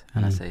Day-Lewis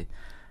and I say,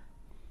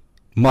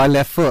 my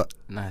left foot.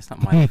 No, it's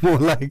not my left more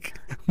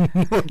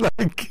foot.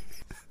 like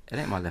It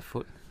ain't my left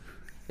foot.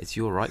 It's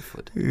your right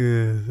foot.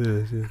 Yeah.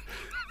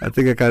 I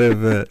think I kind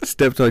of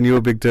stepped on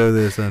your big toe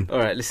there, son. All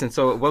right, listen.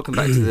 So, welcome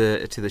back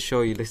to the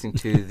show. You're listening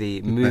to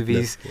the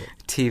Movies,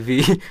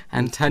 TV,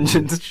 and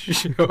Tangents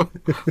show.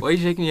 Why are you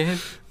shaking your head?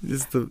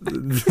 So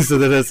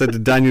that I said to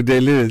Daniel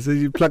Day-Lewis. So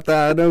you plucked that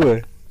out of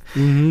nowhere.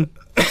 Mm-hmm.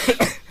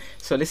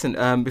 So,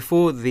 listen.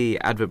 Before the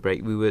advert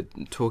break, we were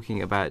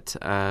talking about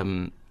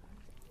the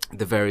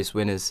various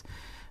winners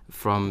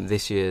from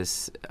this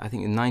year's, I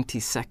think,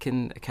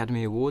 92nd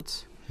Academy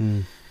Awards,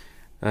 the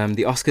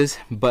Oscars.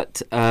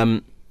 But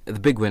the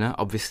big winner,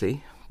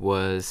 obviously,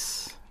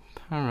 was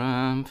How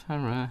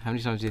many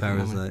times do you think?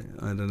 Parasite.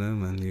 I don't know,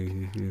 man.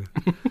 You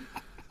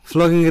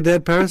flogging a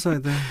dead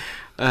Parasite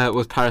there.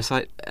 Was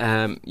Parasite.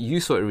 You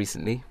saw it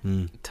recently.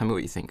 Tell me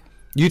what you think.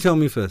 You tell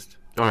me first.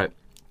 All right.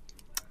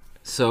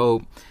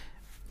 So,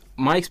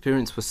 my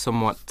experience was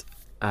somewhat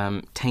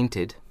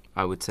tainted,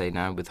 I would say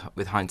now,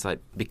 with hindsight,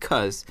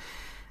 because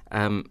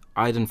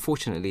I'd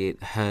unfortunately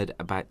heard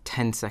about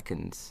 10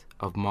 seconds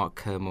of Mark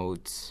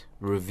Kermode's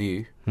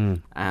review,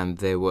 and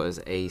there was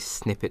a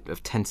snippet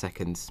of 10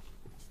 seconds,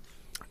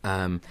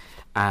 and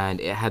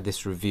it had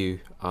this review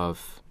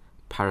of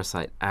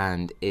Parasite,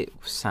 and it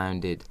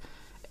sounded,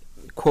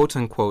 quote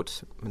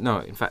unquote, no,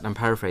 in fact I'm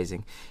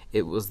paraphrasing,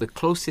 it was the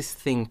closest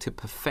thing to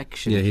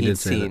perfection he'd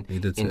seen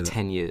in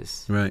 10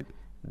 years. Right.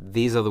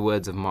 These are the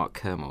words of Mark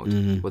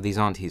Kermode. Well, these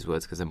aren't his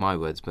words because they're my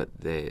words, but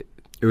they're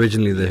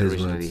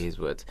originally his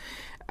words.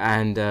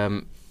 And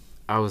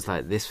I was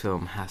like, this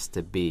film has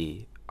to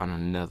be on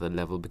another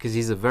level, because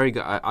he's a very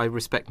good, I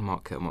respect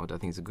Mark Kermode. I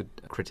think he's a good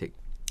critic.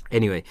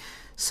 Anyway,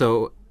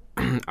 so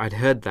I'd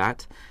heard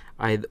that.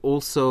 I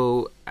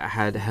also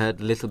had heard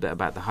a little bit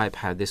about the hype,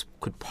 how this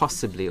could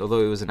possibly,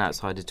 although it was an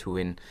outsider to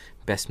win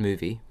Best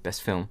Movie,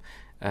 Best Film,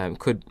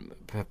 could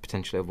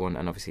potentially have won,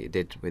 and obviously it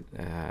did. With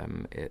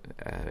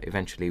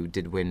eventually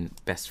did win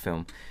Best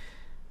Film.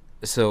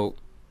 So,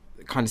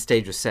 kind of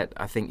stage was set.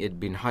 I think it'd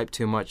been hyped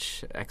too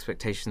much.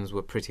 Expectations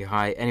were pretty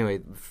high. Anyway,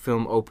 the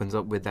film opens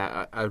up with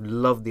that. I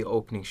love the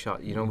opening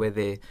shot. You know,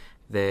 where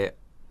they're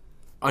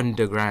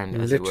underground,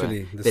 as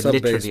literally, it were. The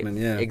sub-basement,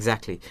 yeah.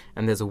 Exactly.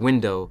 And there's a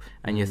window,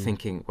 and you're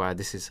thinking, wow,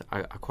 this is,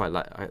 I quite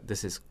like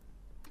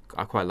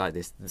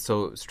this.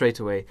 So straight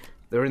away,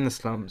 they're in the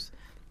slums.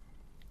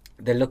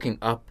 They're looking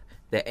up,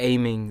 they're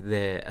aiming,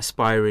 they're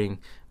aspiring,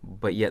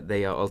 but yet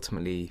they are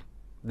ultimately,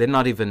 they're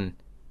not even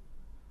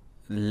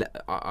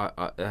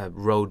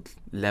road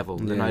level.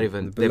 They're not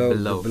even, they're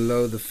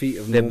below the feet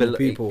of normal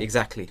people.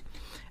 Exactly.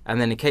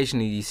 And then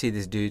occasionally you see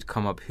this dude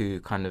come up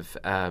who kind of,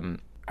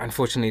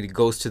 unfortunately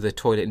goes to the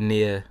toilet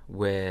near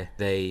where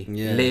they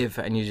live,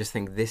 and you just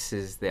think this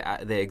is their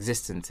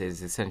existence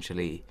is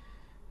essentially,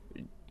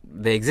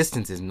 their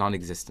existence is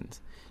non-existent.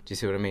 Do you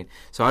see what I mean?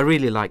 So I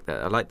really like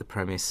that. I like the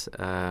premise.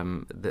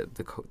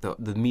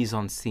 The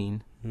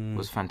mise-en-scene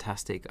was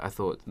fantastic. I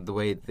thought the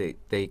way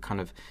they kind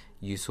of,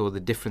 you saw the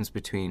difference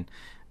between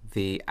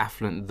the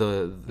affluent,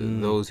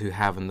 those who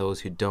have and those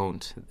who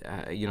don't.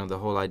 You know, the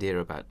whole idea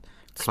about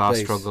class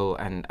struggle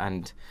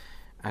and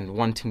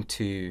wanting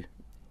to,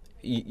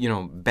 you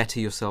know,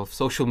 better yourself,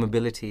 social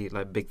mobility,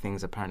 like big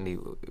things apparently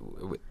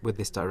with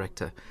this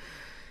director.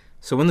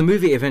 So when the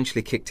movie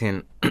eventually kicked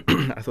in,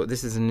 I thought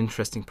this is an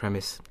interesting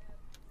premise.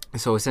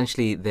 So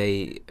essentially,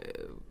 they.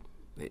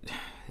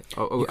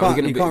 You can't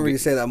really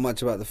say that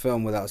much about the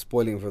film without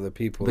spoiling for the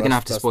people. We're gonna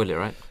have to spoil it,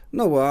 right?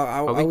 No,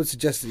 well, I would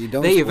suggest that you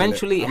don't. They spoil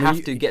eventually it.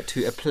 have to get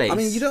to a place. I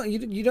mean, you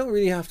don't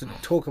really have to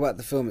talk about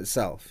the film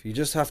itself. You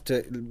just have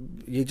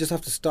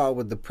to start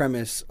with the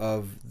premise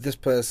of this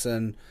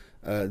person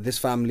this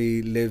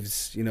family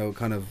lives,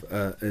 kind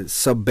of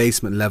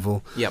sub-basement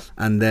level. Yep.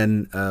 And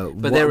then,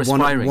 but they're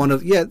aspiring.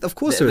 Of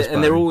course they're aspiring.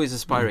 And they're always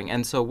aspiring.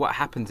 And so what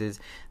happens is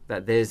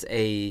that there's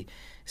a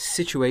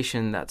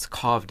situation that's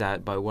carved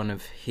out by one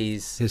of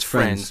his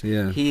friends.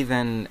 Yeah. He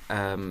then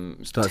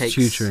starts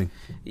tutoring.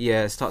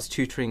 Yeah, starts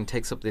tutoring,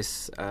 takes up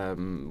this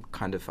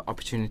kind of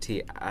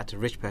opportunity at a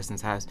rich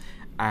person's house.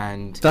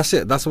 And that's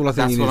it. That's all I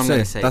think you need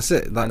to say. That's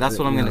it. And that's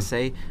what I'm going to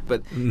say.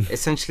 But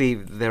essentially,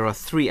 there are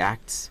 3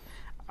 acts.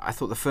 I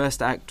thought the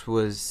first act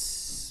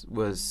was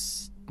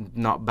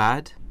not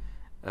bad,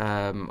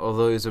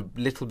 although it was a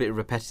little bit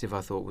repetitive.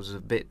 I thought it was a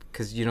bit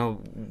because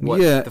what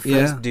the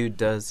first dude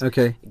does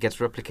gets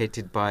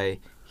replicated by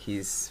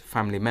his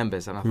family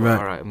members, and I thought,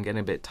 all right, I'm getting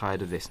a bit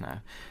tired of this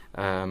now.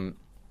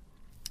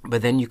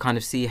 But then you kind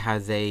of see how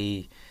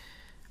they,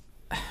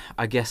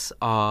 I guess,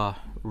 are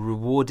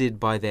rewarded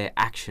by their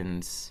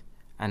actions,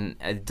 and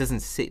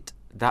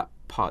that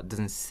part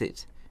doesn't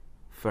sit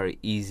very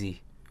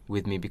easy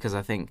with me, because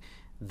I think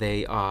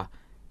they are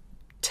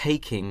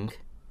taking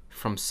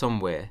from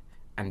somewhere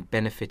and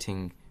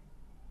benefiting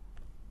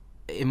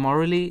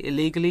immorally,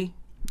 illegally.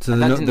 So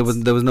there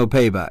was no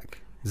payback.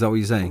 Is that what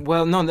you're saying?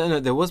 Well, no,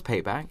 there was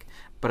payback,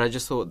 but I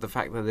just thought the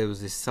fact that there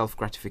was this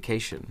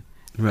self-gratification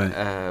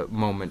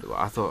moment.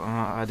 I thought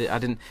I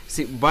didn't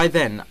see. By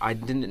then, I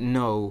didn't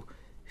know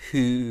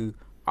who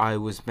I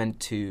was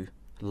meant to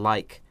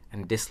like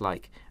and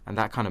dislike, and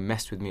that kind of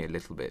messed with me a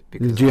little bit.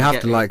 Because do you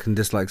have to like and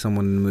dislike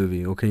someone in the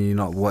movie, or can you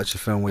not watch a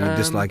film where you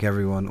dislike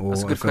everyone, or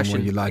that's a good a film question.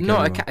 where you like no,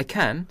 everyone? I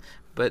can,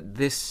 but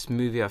this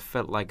movie I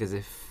felt like as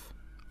if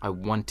I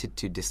wanted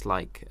to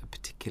dislike a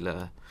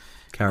particular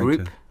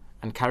group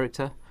and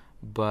character,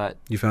 but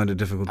you found it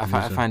difficult to do so.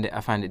 I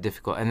find it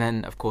difficult. And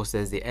then of course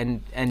there's the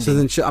ending. So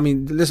then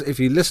if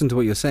you listen to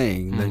what you're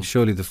saying, then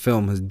surely the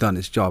film has done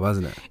its job,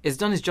 hasn't it? It's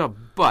done its job,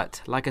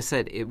 but like I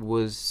said,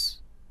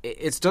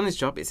 it's done its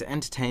job. It's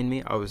entertained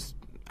me. I was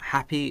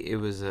happy. It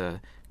was a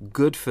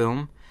good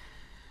film.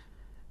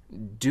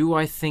 Do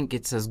I think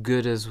it's as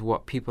good as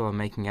what people are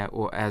making out,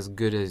 or as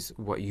good as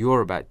what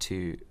you're about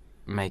to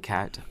make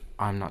out?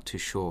 I'm not too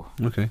sure.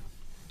 Okay.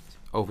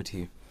 Over to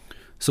you.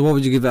 So what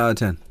would you give it out of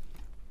 10?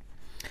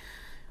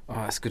 Oh,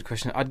 that's a good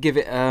question. I'd give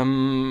it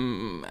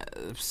 7,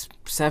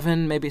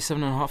 maybe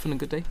 7.5 on a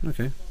good day.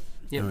 Okay.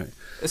 Yeah. All right.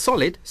 A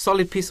solid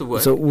piece of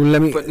work. So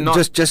let me but not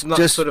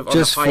sort of on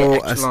the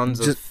high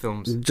echelons of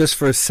films. Just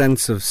for a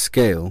sense of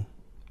scale,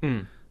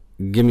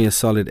 give me a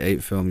solid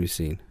 8 film you've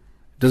seen.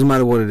 Doesn't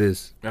matter what it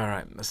is. All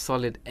right, a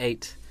solid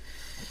 8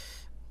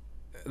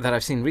 that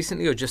I've seen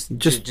recently, or just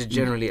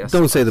generally.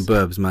 Don't say The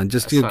Burbs, man.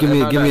 Just give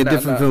me a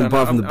different film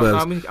apart from The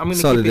Burbs.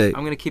 Solid 8.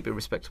 I'm going to keep it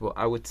respectable.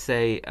 I would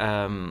say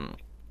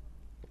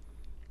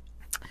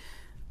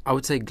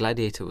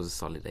Gladiator was a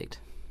solid 8.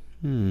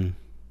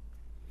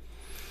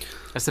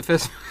 That's the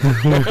first.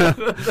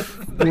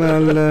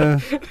 Well,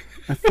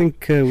 I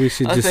think we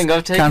should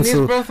cancel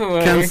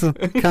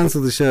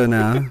the show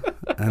now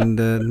and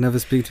never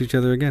speak to each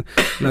other again.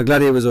 No,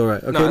 Gladiator was all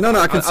right. Okay, no,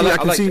 I can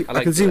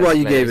see why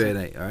you gave it an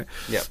 8. All right.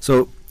 Yeah.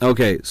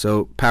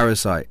 So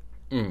Parasite.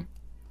 All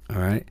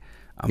right.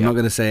 I'm not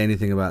going to say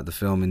anything about the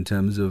film in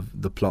terms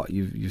of the plot.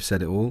 You've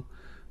said it all,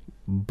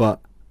 but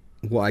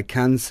what I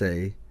can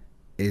say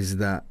is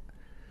that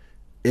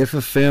if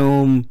a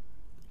film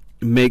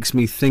makes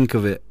me think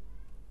about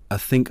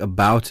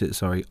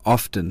it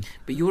often.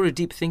 But you're a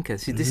deep thinker.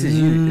 See, this is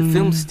you. The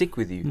films stick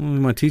with you.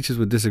 My teachers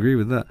would disagree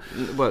with that.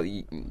 Well,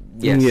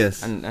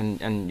 yes.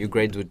 And your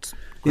grades would.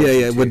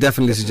 Would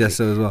definitely suggest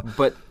so as well.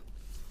 But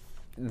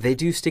they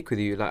do stick with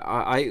you. Like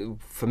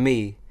for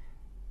me.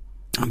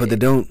 But they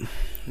don't.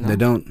 No. They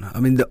don't. I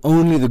mean,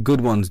 only the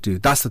good ones do.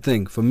 That's the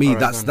thing. For me,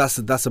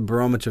 that's a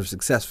barometer of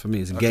success for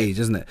me. It's a gauge,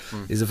 isn't it?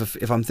 Is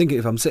if I'm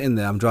sitting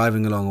there, I'm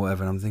driving along or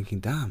whatever, and I'm thinking,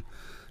 damn,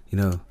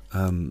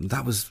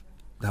 that was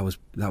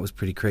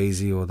pretty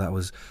crazy, or that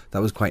was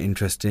quite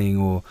interesting,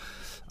 or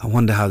I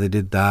wonder how they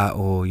did that,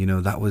 or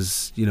that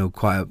was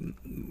quite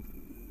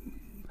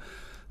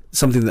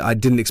something that I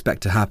didn't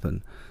expect to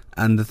happen.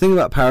 And the thing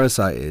about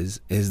Parasite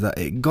is that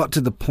it got to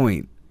the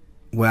point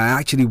where I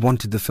actually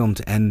wanted the film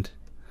to end.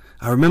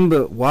 I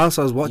remember whilst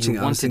I was watching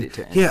it, I was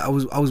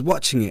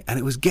watching it, and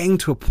it was getting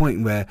to a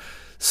point where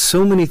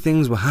so many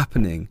things were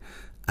happening.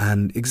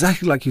 And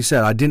exactly like you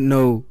said, I didn't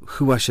know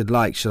who I should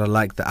like. Should I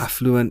like the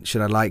affluent?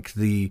 Should I like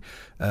the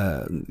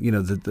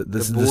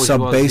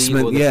sub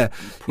basement? Yeah,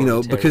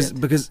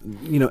 because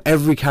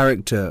every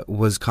character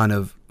was kind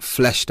of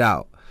fleshed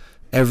out.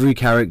 Every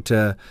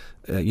character,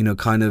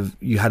 kind of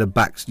you had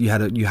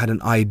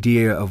an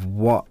idea of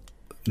what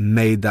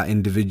made that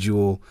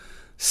individual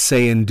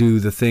say and do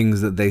the things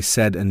that they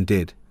said and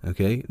did.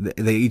 Okay,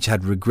 they each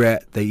had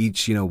regret. They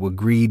each were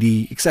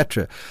greedy,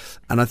 etc.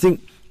 And I think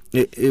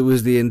it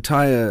was the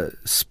entire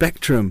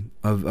spectrum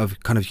of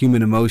kind of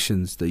human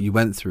emotions that you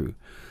went through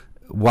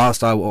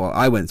whilst I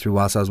went through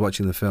whilst I was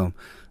watching the film.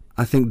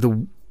 I think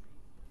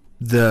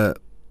the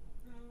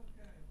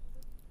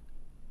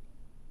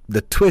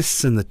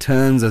twists and the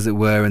turns, as it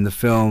were, in the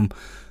film,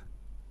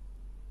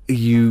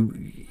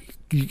 you'd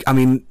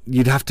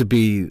have to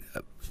be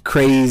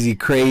crazy.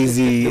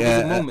 There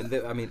was a moment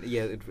that, I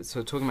mean,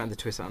 so talking about the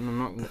twist,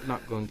 I'm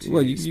not going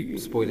to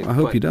spoil it. I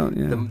hope you don't.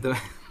 Yeah.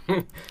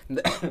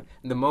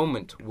 The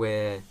moment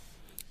where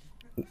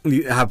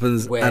it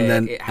happens, and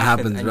then it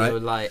happens, and right?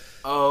 You're like,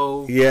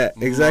 oh, yeah,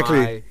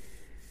 exactly.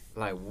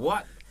 Like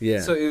what?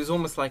 Yeah. So it was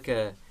almost like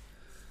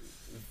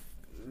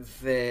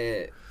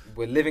we're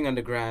living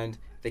underground.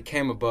 They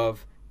came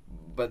above,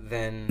 but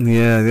then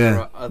there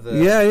are other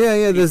There's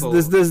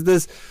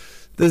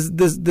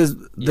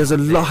a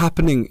lot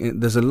happening.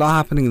 There's a lot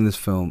happening in this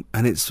film,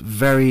 and it's a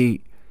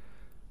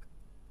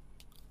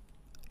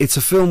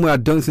film where I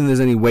don't think there's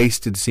any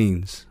wasted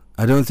scenes.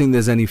 I don't think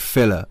there's any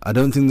filler. I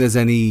don't think there's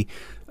any.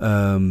 See,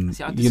 I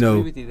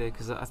disagree with you there,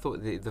 because I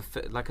thought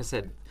like I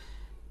said,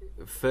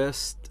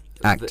 first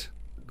act.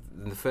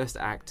 The first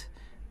act,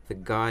 the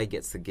guy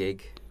gets the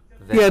gig.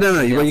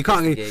 Well, you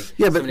can't.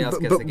 Somebody else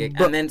gets the gig,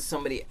 and then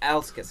somebody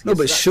else gets the gig.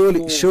 No, but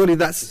surely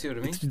that's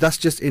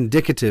just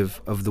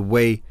indicative of the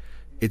way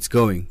it's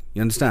going.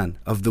 You understand?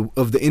 Of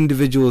the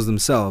individuals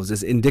themselves,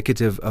 it's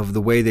indicative of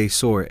the way they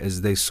saw it,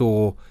 as they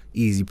saw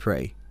Easy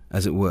Prey,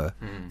 as it were.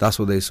 That's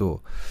what they saw.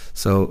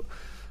 So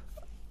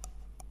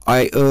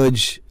I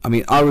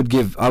would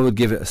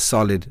give it a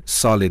solid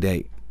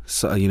 8.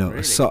 So really?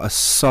 A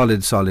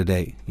solid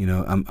 8.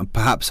 And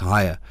perhaps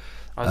higher.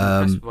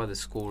 I was impressed by the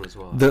score as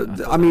well.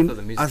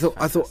 I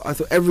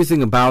thought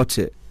everything about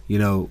it,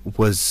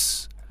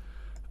 was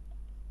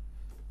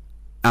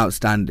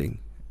outstanding.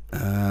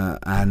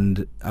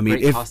 And I mean,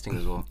 great casting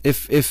as well.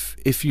 If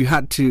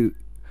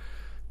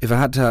I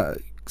had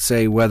to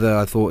say whether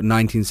I thought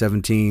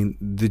 1917,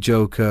 The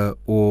Joker,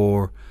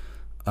 or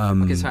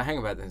okay, so hang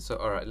about then. So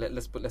all right,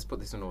 let's put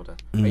this in order.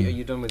 Are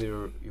you done with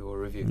your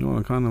review? No,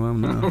 I kind of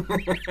am now.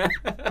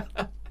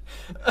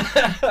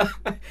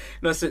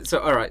 No, so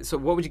all right. So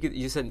what would you give?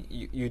 You said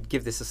you'd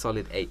give this a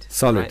solid 8.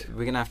 Solid. Right?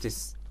 We're gonna have to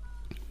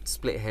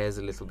split hairs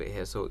a little bit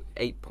here. So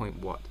 8 point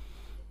what?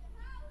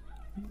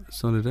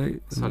 Solid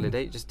 8. Solid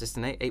 8. Just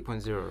an 8.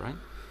 8.0, right?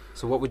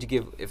 So what would you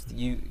give if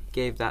you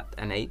gave that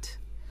an 8?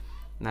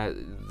 Now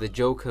The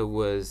Joker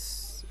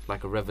was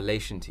like a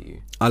revelation to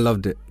you. I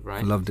loved it.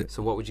 Right. I loved it.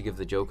 So what would you give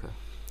The Joker?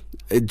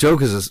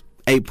 Joker's a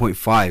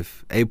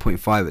 8.5.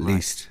 8.5 at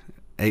least.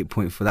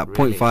 8.4. That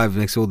really? 0.5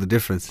 makes all the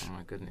difference. Oh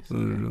my goodness.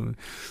 Okay.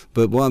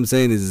 But what I'm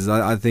saying is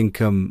I think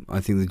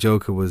The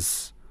Joker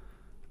was.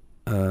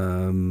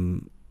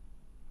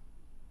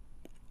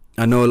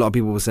 I know a lot of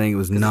people were saying it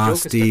was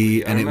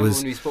nasty, and it was.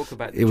 When we spoke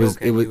about it was.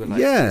 Joker, like,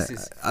 yeah.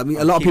 I mean,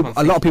 a lot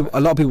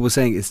of people were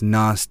saying it's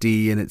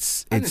nasty and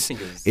it's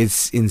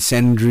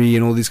incendiary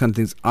and all these kind of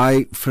things.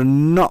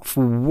 Not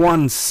for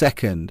 1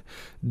 second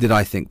did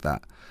I think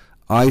that.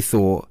 I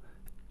thought,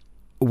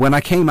 when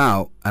I came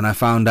out and I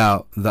found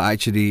out that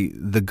actually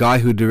the guy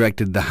who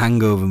directed the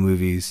Hangover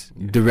movies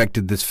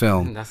directed this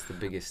film, and that's the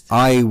biggest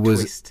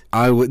twist.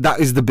 That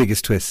is the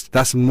biggest twist.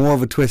 That's more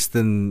of a twist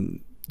than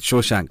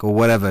Shawshank or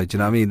whatever. Do you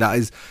know what I mean? That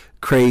is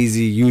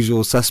crazy,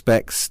 Usual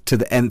Suspects to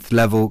the nth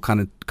level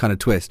kind of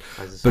twist.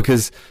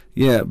 Because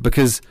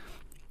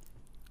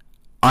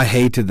I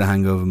hated the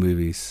Hangover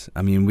movies.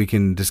 I mean, we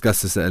can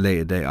discuss this at a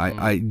later date.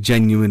 I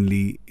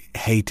genuinely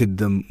hated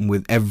them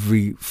with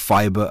every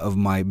fiber of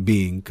my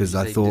being, because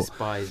I thought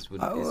I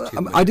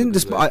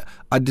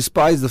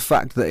despised the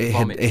fact that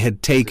it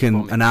had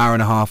taken an hour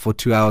and a half or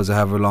 2 hours or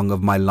however long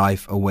of my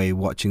life away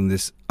watching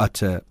this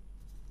utter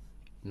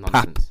nonsense.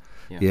 Pap.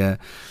 Yeah.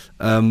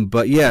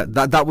 But yeah,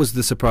 that was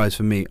the surprise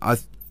for me.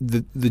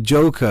 The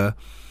Joker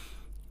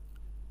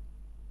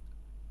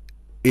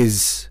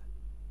is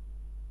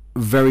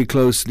very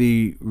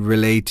closely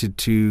related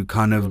to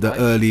kind of the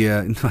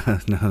earlier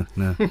no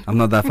I'm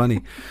not that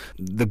funny,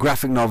 the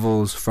graphic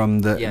novels from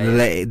the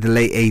late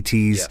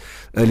 80s,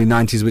 early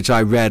 90s, which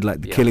I read,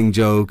 like The Killing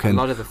Joke, and a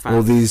lot of the fans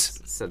all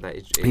these said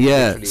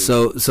that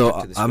so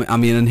I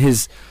mean and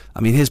his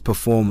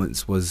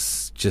performance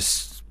was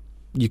just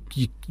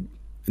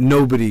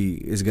nobody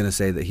is going to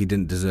say that he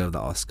didn't deserve the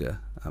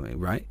Oscar. I mean,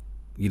 right?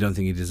 You don't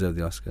think he deserved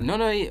the Oscar? No.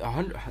 If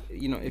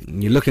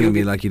you're looking at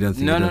me like you don't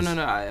think. No.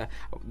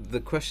 The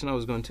question I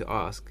was going to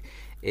ask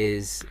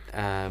is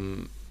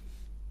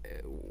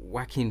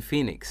Joaquin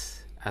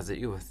Phoenix as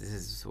this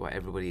is what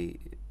everybody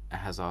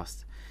has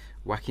asked.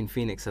 Joaquin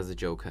Phoenix as a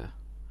Joker,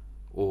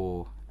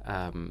 or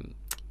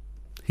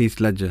Heath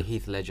Ledger.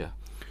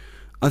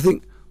 I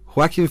think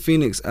Joaquin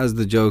Phoenix as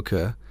the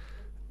Joker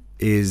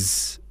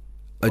is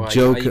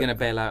Joker. Are you going to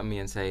bail out on me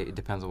and say it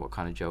depends on what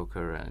kind of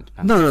Joker? And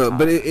no.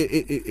 But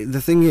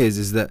the thing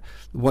is that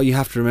what you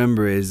have to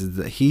remember is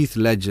that Heath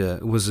Ledger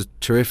was a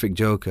terrific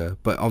Joker,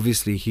 but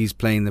obviously he's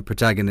playing the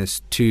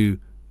protagonist to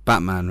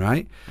Batman,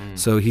 right?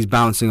 So he's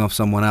bouncing off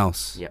someone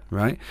else,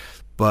 right?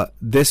 But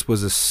this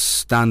was a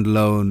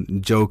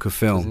standalone Joker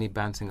film. Wasn't he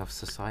bouncing off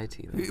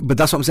society, though? But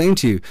that's what I'm saying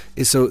to you.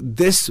 So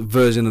this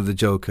version of the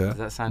Joker does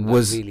that sound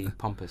really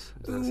pompous?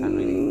 Does that sound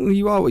really?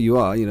 You are what you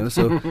are,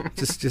 So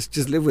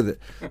just live with it.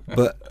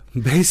 But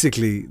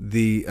basically,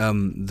 the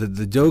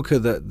Joker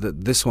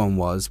that this one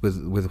was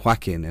with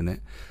Joaquin in it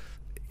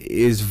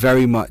is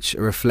very much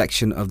a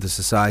reflection of the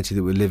society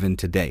that we live in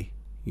today.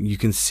 you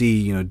can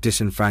see,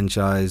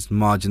 disenfranchised,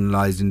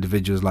 marginalized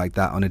individuals like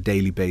that on a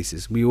daily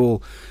basis. We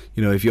all,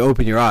 if you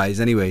open your eyes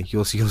anyway,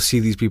 you'll see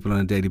these people on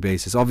a daily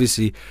basis.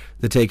 Obviously,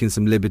 they're taking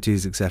some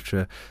liberties,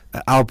 etc.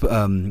 Not Al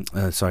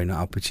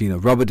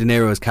Pacino. Robert De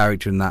Niro's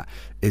character in that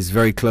is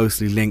very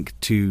closely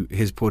linked to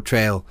his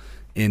portrayal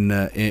in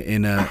an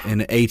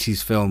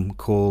 80s film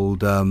called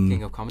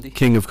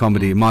King of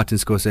Comedy, Martin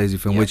Scorsese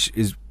film, which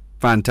is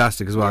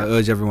fantastic as well. I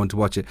urge everyone to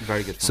watch it.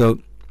 Very good film.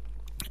 So,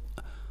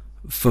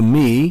 for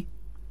me,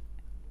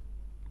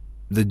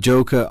 the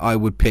Joker I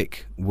would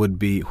pick would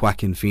be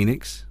Joaquin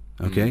Phoenix,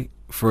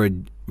 for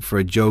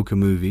a Joker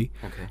movie.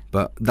 Okay.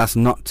 But that's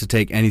not to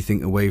take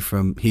anything away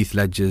from Heath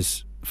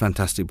Ledger's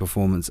fantastic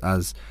performance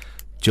as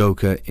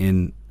Joker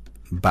in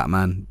Dark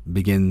Knight,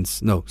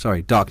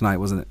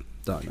 wasn't it?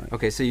 Dark Knight.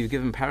 Okay, so you've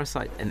given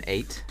Parasite an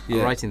 8. Yeah.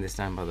 I'm writing this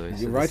down, by the way.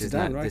 So write it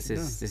down. This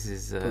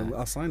is.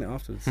 I'll sign it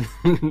afterwards.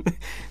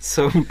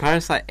 So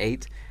Parasite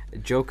 8,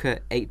 Joker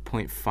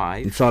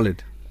 8.5. It's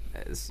solid.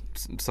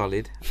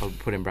 Solid. I'll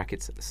put in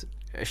brackets.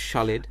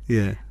 Solid.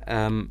 Yeah.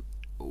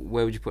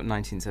 Where would you put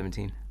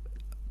 1917?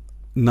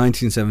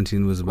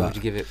 1917 was about. What would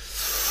you give it?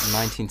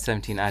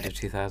 1917 out of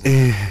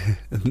 2000.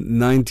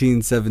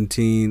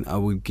 1917, I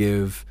would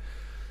give.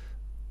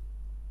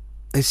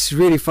 It's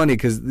really funny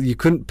because you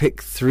couldn't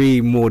pick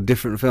 3 more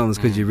different films,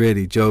 could you?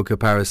 Really, Joker,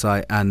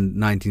 Parasite, and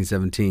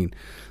 1917,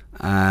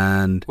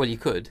 and. Well, you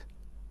could.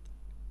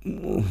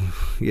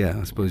 Yeah,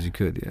 I suppose you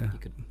could. Yeah. You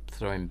could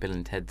throw in Bill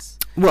and Ted's.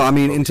 Well, I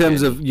mean, in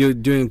terms of you're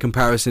doing a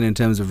comparison in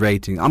terms of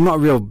rating. I'm not a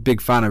real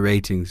big fan of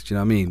ratings. Do you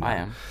know what I mean? I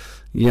am.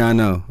 Yeah, I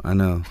know, and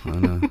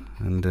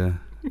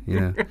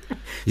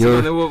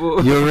your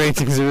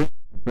ratings are.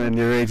 And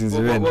your ratings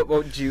are in. What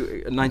would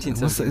you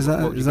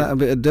 1970? Is that a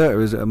bit of dirt,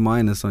 or is it a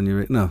minus on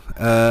your? No.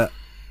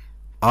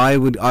 I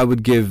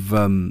would give.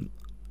 I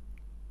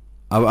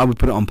would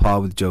put it on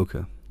par with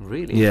Joker.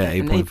 Really? Yeah,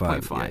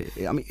 8.5.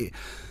 Yeah. I mean.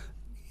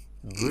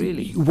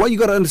 Really? What you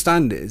got to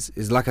understand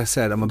is like I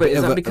said, I'm a bit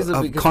of a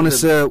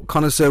connoisseur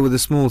with a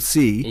small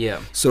C.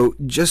 Yeah. So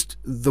just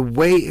the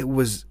way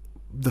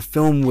the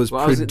film was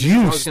produced.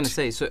 I was going to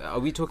say. So, are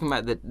we talking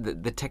about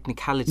the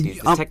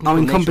technicalities? I'm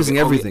encompassing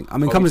everything.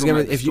 I'm encompassing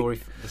everything. The story.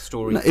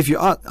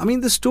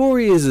 The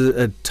story is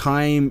a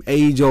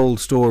age-old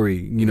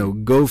story.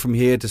 Go from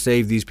here to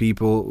save these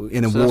people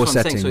in a war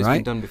setting, so it's right?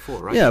 been done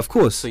before, right? Yeah, of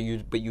course. So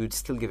you would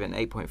still give it an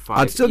 8.5.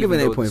 I'd still give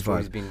it an 8.5. The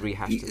story's been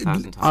rehashed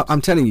 1,000 times.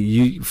 I'm telling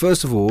you.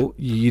 First of all,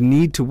 you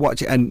need to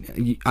watch it,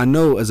 and I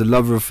know as a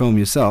lover of film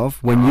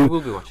yourself,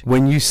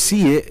 when you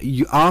see it,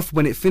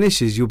 when it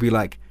finishes, you'll be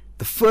like.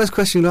 The first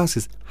question you'll ask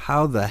is,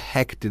 how the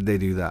heck did they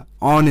do that?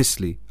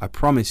 Honestly, I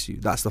promise you,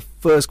 that's the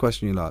first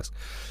question you'll ask.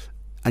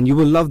 And you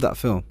will love that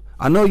film.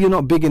 I know you're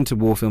not big into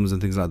war films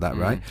and things like that,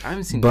 right? I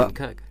haven't seen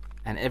Dunkirk.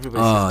 And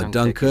everybody says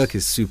Dunkirk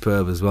is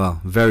superb as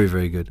well. Very,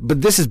 very good.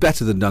 But this is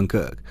better than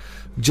Dunkirk.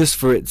 Just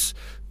for its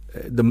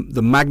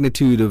the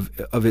magnitude of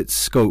its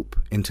scope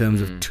in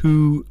terms of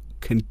 2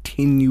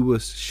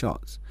 continuous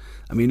shots.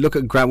 I mean, look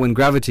at when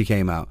Gravity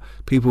came out.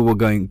 People were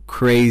going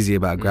crazy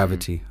about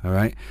Gravity, all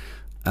right?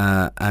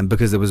 And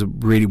because there was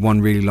one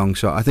really long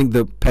shot. I think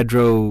that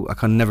Pedro, I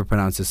can never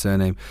pronounce his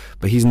surname,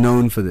 but he's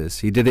known for this.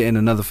 He did it in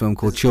another film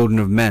called Children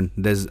of Men.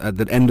 There's at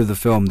the end of the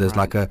film, there's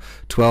like a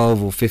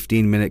 12 or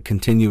 15 minute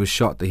continuous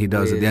shot that he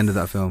does at the end of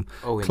that film.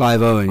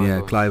 Clive Owen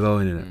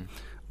in it,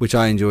 which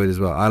I enjoyed as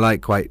well. I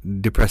like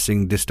quite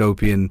depressing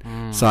dystopian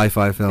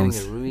sci-fi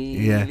films. Getting a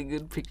really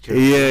good picture.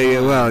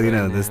 Yeah. Well,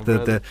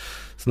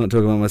 it's not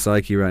talking about my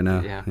psyche right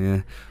now.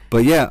 Yeah.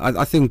 But yeah,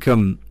 I think.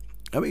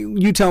 I mean,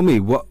 you tell me,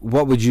 what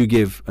would you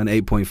give an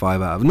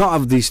 8.5 out of? Not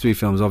of these 3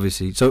 films,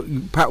 obviously. So,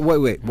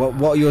 wait.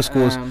 What are your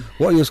scores?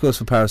 What are your scores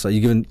for Parasite?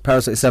 You giving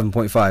Parasite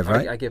 7.5,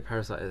 right? I give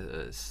Parasite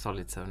a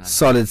solid 7.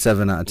 Solid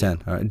 7 out of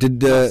 10. All right.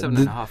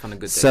 7.5 on a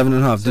good day.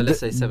 7.5. So let's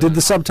say 7. Did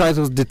the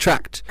subtitles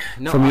detract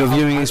from your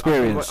viewing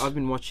experience? I've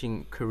been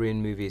watching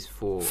Korean movies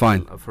for a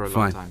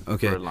long time.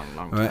 Okay. For a long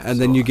all right. time. And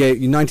then you gave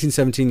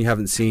 1917. You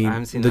haven't seen. I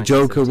haven't seen the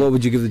Joker. What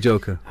would you give the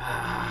Joker?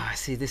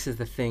 See, this is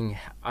the thing.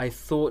 I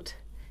thought.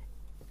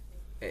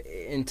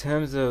 In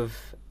terms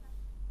of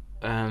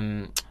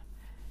a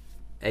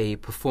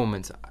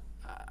performance,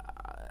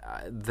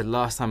 the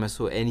last time I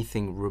saw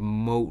anything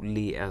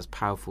remotely as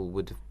powerful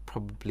would have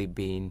probably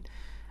been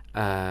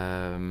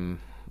There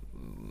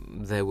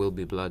Will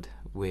Be Blood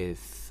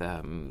with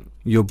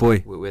your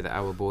boy, with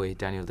our boy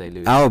Daniel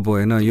Day-Lewis. Our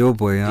boy, no, your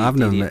boy. I've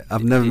never met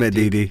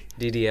DD.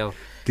 DDL.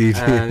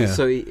 Yeah.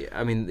 So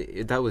I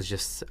mean, that was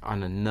just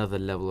on another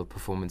level of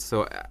performance.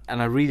 So,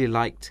 and I really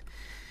liked.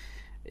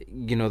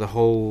 The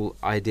whole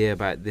idea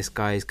about this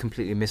guy is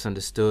completely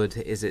misunderstood.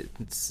 Is it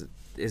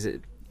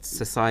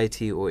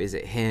society or is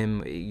it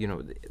him?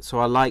 So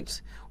I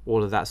liked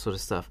all of that sort of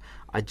stuff.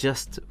 I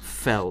just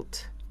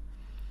felt,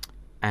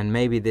 and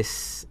maybe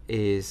this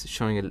is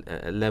showing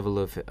a level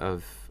of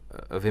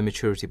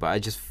immaturity, but I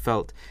just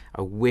felt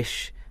I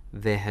wish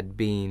there had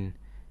been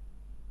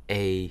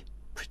a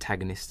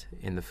protagonist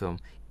in the film,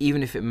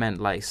 even if it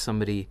meant like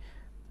somebody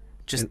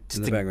just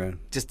in the background.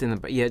 Just in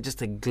the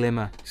just a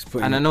glimmer.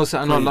 And I know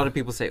a lot of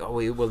people say,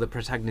 oh well, the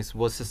protagonist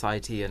was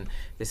society, and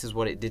this is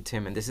what it did to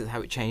him, and this is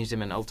how it changed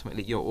him, and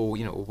ultimately, or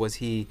was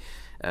he?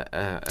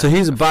 So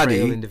he's a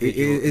baddie.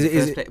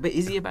 But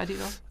is he a baddie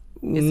though?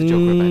 Is the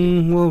Joker a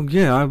baddie? Well,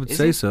 yeah, I would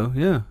say so.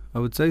 Yeah, I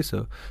would say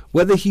so.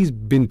 Whether he's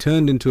been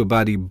turned into a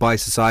baddie by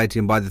society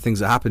and by the things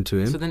that happened to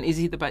him. So then, is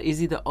he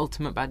the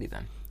ultimate baddie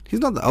then? He's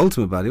not the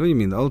ultimate baddie. What do you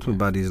mean? The ultimate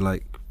baddie is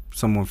like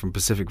someone from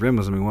Pacific Rim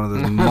or something. One of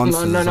those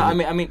monsters. No.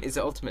 I mean, is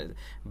the ultimate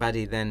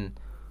baddie then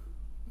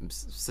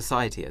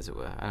society, as it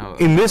were?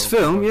 In this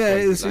film,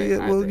 yeah.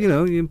 Well, you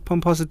know,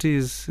 pomposity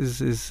is.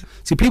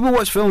 See, people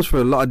watch films for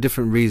a lot of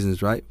different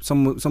reasons, right?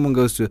 Someone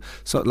goes to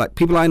like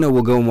people I know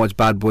will go and watch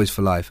Bad Boys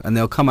for Life, and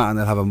they'll come out and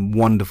they'll have a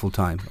wonderful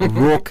time, a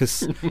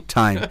raucous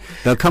time.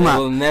 They'll come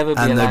out and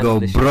they'll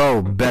go,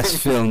 "Bro, best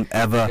film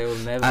ever,"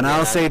 and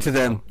I'll say to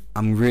them,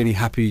 "I'm really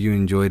happy you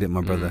enjoyed it,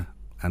 my brother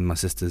and my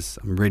sisters.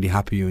 I'm really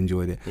happy you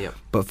enjoyed it." Yep.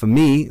 But for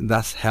me,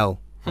 that's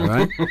hell. All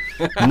right.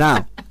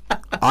 Now,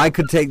 I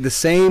could take the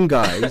same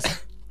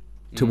guys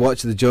to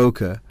watch The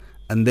Joker,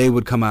 and they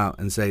would come out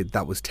and say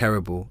that was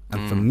terrible.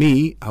 And for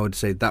me, I would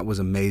say that was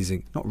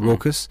amazing. Not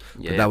raucous,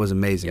 but that was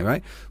amazing,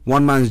 right?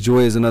 One man's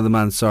joy is another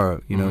man's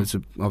sorrow. You know, it's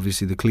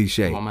obviously the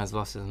cliche. One man's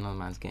loss is another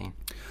man's gain.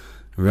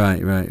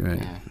 Right.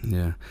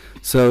 Yeah.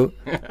 So,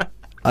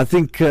 I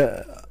think.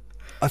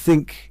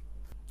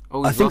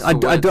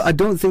 I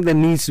don't think there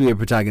needs to be a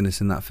protagonist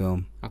in that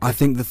film. Okay. I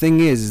think the thing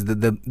is that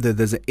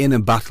there's an inner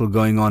battle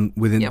going on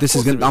within. This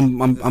is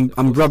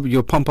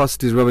your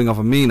pomposity is rubbing off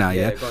on me now,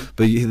 yeah.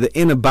 But the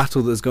inner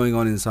battle that's going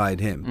on inside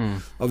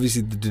him,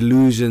 obviously the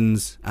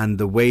delusions and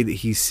the way that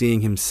he's seeing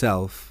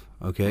himself.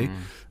 Okay,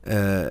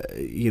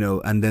 you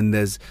know, and then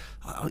there's,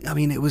 I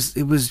mean,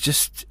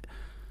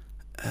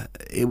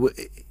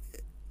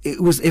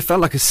 it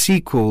felt like a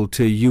sequel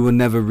to You Were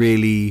Never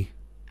Really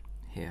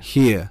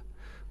Here.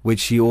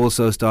 Which he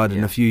also starred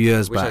in a few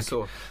years back, I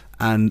saw.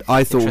 And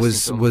I thought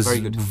was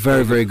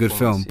very good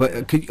film.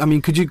 But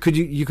you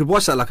could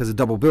watch that like as a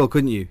double bill,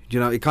 couldn't you?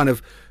 You know, it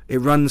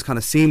runs kind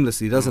of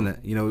seamlessly, doesn't it?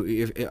 You know,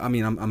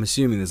 I'm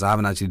assuming this. I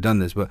haven't actually done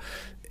this, but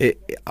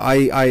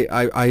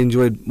I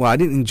enjoyed. Well, I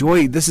didn't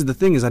enjoy. This is the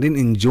thing is I didn't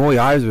enjoy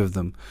either of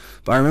them.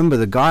 But I remember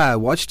the guy I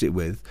watched it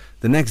with.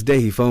 The next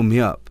day he phoned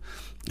me up,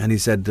 and he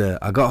said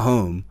I got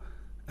home,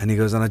 and he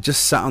goes, and I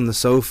just sat on the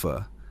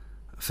sofa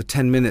for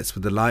 10 minutes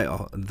with the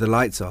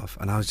lights off,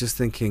 and I was just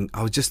thinking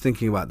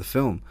about the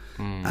film,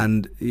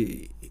 and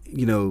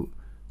you know,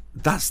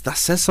 that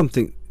says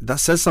something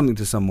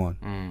to someone.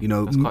 You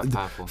know, that's quite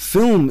powerful.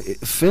 Film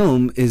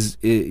is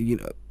you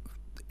know,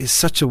 is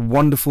such a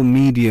wonderful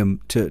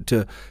medium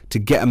to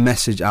get a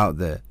message out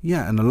there.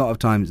 Yeah, and a lot of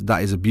times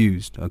that is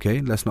abused.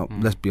 Okay, let's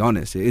be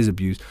honest, it is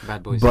abused.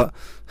 Bad Boys. But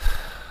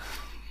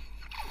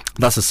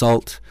that's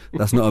assault.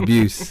 That's not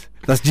abuse.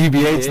 That's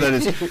GBH. That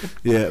is.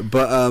 Yeah,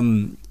 but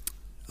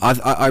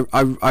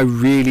I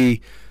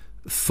really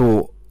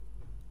thought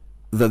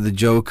that the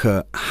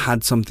Joker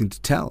had something to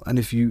tell, and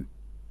if you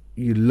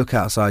look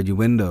outside your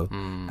window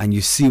and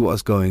you see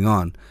what's going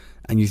on,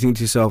 and you think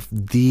to yourself,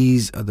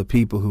 these are the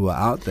people who are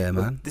out there,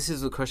 man. This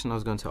is the question I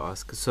was going to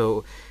ask.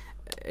 So,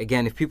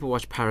 again, if people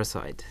watch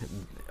Parasite,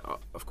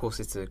 of course,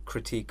 it's a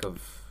critique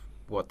of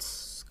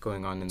what's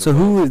going on in the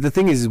world. So the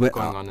thing is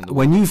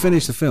when you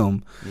finish the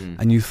film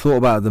and you thought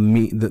about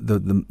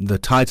the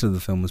title of the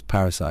film was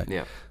Parasite.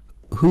 Yeah.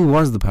 Who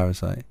was the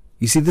parasite?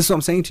 You see, this is what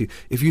I'm saying to you.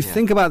 If you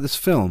think about this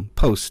film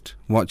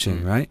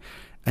post-watching, right,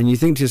 and you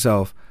think to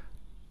yourself,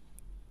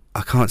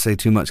 I can't say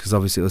too much because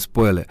obviously it'll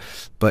spoil it,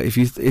 but if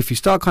you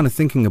start kind of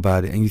thinking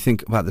about it and you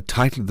think about the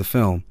title of the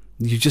film,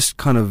 you're just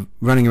kind of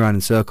running around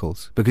in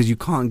circles because you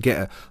can't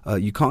get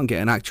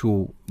an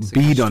actual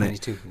bead on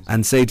it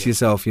and say to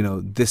yourself, you know,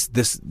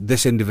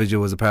 this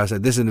individual was a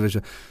parasite, this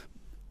individual,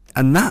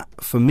 and that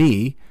for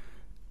me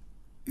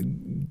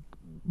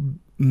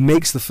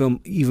makes the film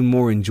even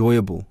more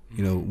enjoyable.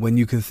 You know, when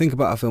you can think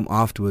about a film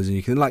afterwards, and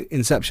you can, like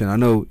Inception, I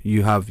know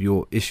you have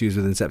your issues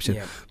with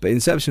Inception, but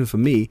Inception for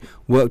me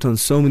worked on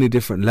so many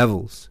different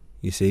levels,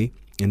 you see,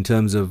 in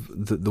terms of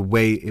the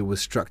way it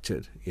was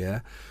structured.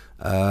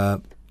 I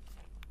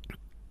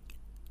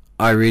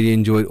really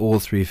enjoyed all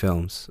three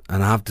films,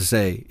 and I have to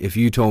say, if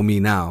you told me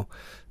now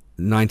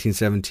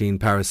 1917,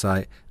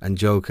 Parasite and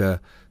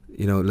Joker,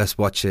 you know, let's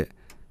watch it,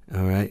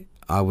 all right,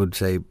 I would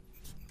say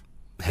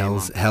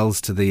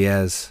Hell's to the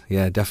ears.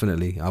 Yeah,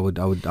 definitely. I would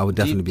definitely be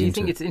into it. Do you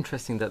think it's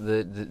interesting that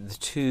the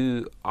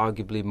two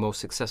arguably most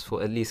successful,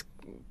 at least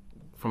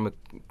from a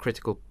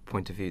critical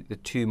point of view, the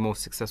two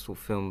most successful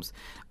films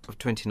of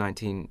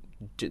 2019,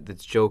 the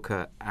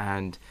Joker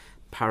and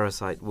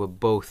Parasite, were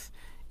both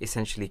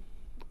essentially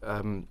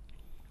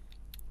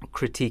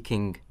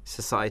critiquing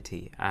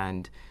society?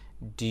 And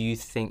do you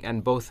think,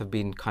 and both have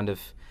been kind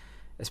of,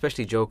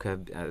 especially Joker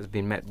has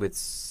been met with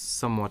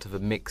somewhat of a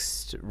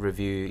mixed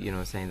review, you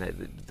know, saying that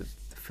the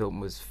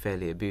film was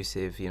fairly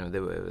abusive, you know,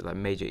 there were like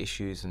major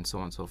issues and so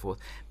on and so forth.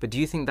 But do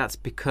you think that's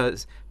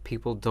because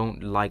people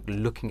don't like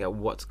looking at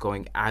what's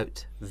going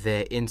out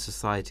there in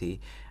society,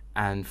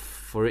 and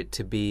for it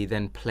to be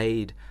then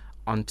played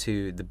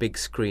onto the big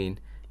screen,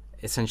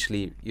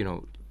 essentially,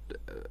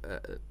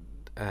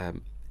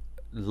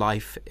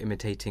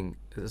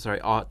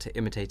 art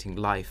imitating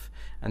life,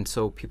 and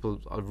so people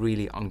are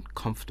really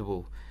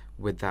uncomfortable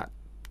with that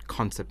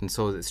concept, and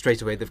so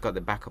straight away they've got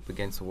their back up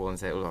against the wall and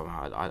say, "Oh,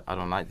 I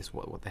don't like this.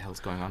 What the hell's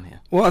going on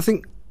here?" Well, I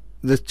think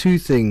there's two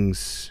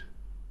things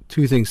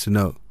to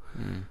note.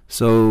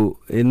 So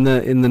in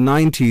the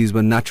 90s,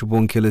 when Natural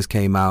Born Killers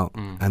came out,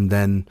 and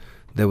then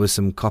there was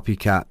some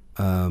copycat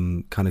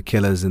kind of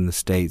killers in the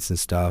States and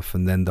stuff,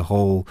 and then the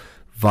whole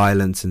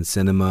violence in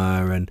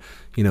cinema and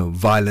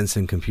violence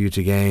in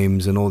computer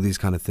games and all these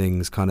kind of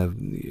things kind of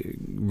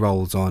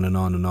rolls on and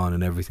on and on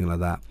and everything like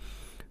that.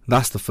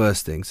 That's the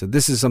first thing. So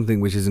this is something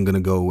which isn't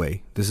going to go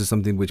away. This is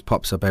something which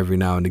pops up every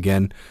now and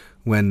again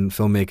when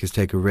filmmakers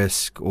take a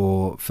risk,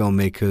 or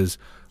filmmakers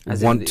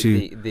want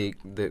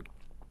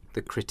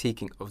the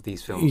critiquing of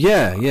these films.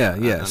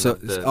 Yeah. So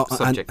the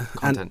subject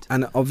content.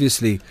 And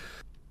obviously,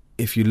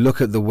 if you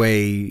look at the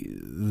way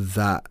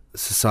that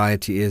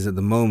society is at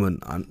the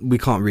moment, we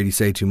can't really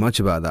say too much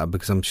about that,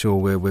 because I'm sure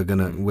we're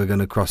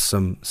gonna cross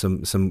some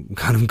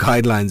kind of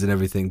guidelines and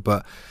everything.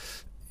 But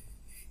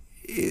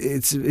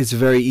it's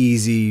very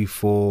easy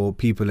for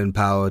people in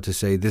power to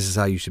say this is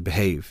how you should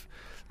behave,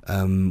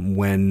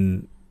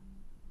 when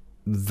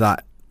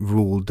that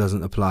rule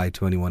doesn't apply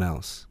to anyone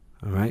else.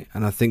 All right,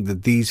 and I think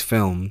that these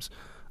films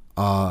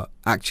are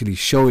actually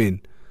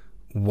showing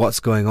what's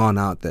going on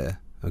out there.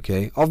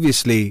 Okay,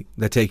 obviously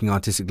they're taking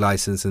artistic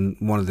license, and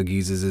one of the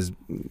geezers is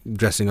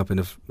dressing up in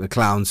a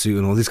clown suit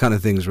and all these kind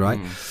of things, right?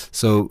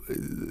 So,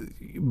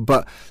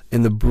 but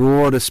in the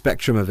broader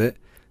spectrum of it,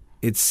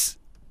 it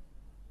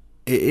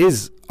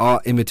is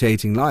art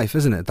imitating life,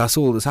 isn't it? That's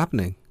all that's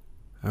happening.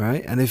 All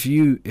right, and if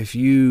you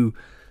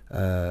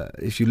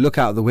look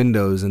out the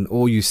windows and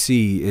all you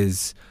see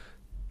is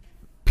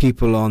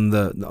people on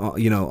the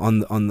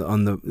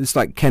it's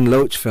like Ken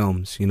Loach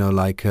films,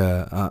 like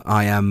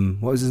I Am,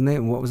 what was his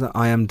name? What was that?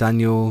 I Am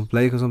Daniel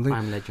Blake or something? I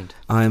Am Legend.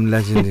 I Am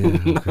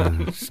Legend. Yeah.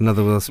 Okay. It's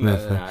another Will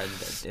Smith.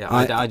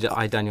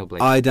 I Daniel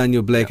Blake. I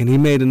Daniel Blake, and he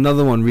made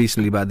another one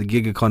recently about the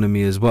gig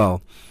economy as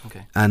well.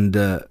 Okay. And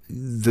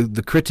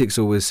the critics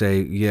always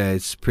say, yeah,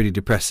 it's pretty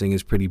depressing,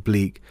 it's pretty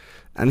bleak,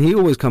 and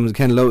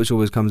Ken Loach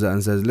always comes out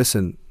and says,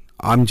 listen,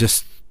 I'm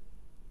just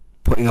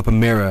putting up a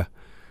mirror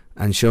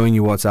and showing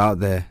you what's out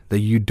there that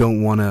you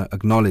don't want to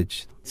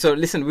acknowledge. So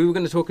listen, we were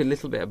going to talk a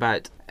little bit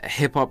about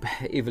hip-hop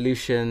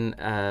evolution.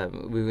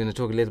 We were going to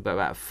talk a little bit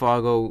about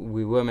Fargo.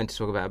 We were meant to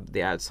talk about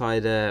The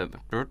Outsider.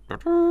 We were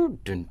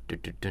going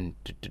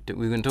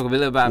to talk a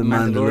little about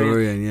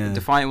Mandalorian. Yeah.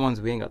 Defiant Ones,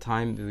 we ain't got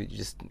time. We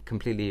just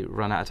completely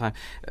run out of time.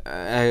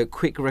 A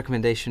quick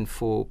recommendation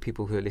for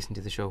people who are listening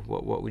to the show.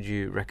 What would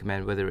you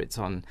recommend, whether it's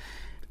on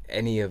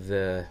any of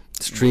the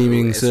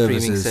streaming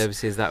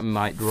services that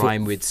might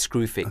rhyme with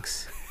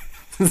Screwfix?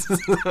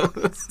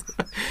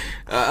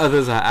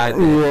 Others are out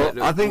there.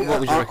 Well, I think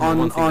on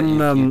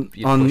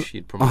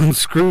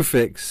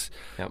Screwfix,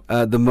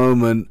 at the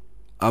moment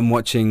I'm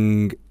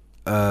watching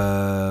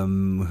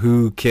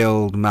Who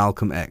Killed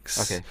Malcolm X.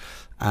 Okay.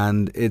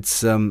 And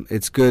it's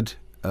good.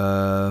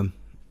 I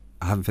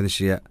haven't finished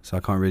it yet, so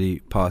I can't really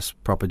pass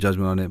proper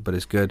judgment on it, but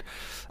it's good.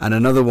 And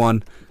another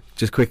one,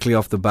 just quickly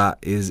off the bat,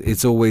 is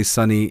It's Always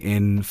Sunny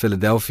in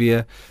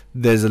Philadelphia.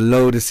 There's a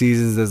load of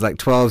seasons. There's like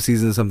 12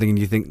 seasons or something, and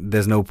you think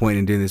there's no point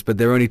in doing this, but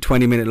they're only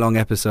 20-minute long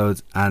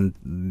episodes, and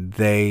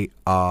they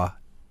are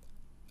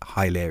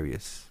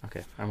hilarious.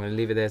 Okay, I'm going to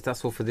leave it there.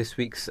 That's all for this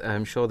week's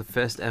show, the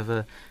first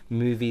ever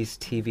Movies,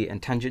 TV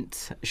and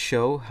Tangent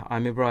show.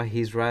 I'm Ibra,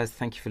 he's Raz.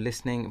 Thank you for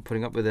listening and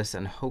putting up with us,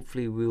 and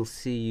hopefully we'll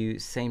see you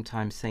same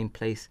time, same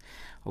place,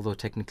 although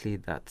technically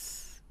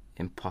that's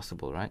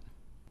impossible, right?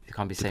 It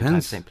can't be same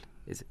time, same place.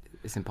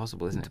 It's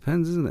impossible, isn't it?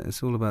 Depends, isn't it?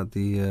 It's all about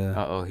the...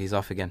 Uh-oh, he's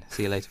off again.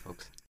 See you later,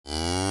 folks.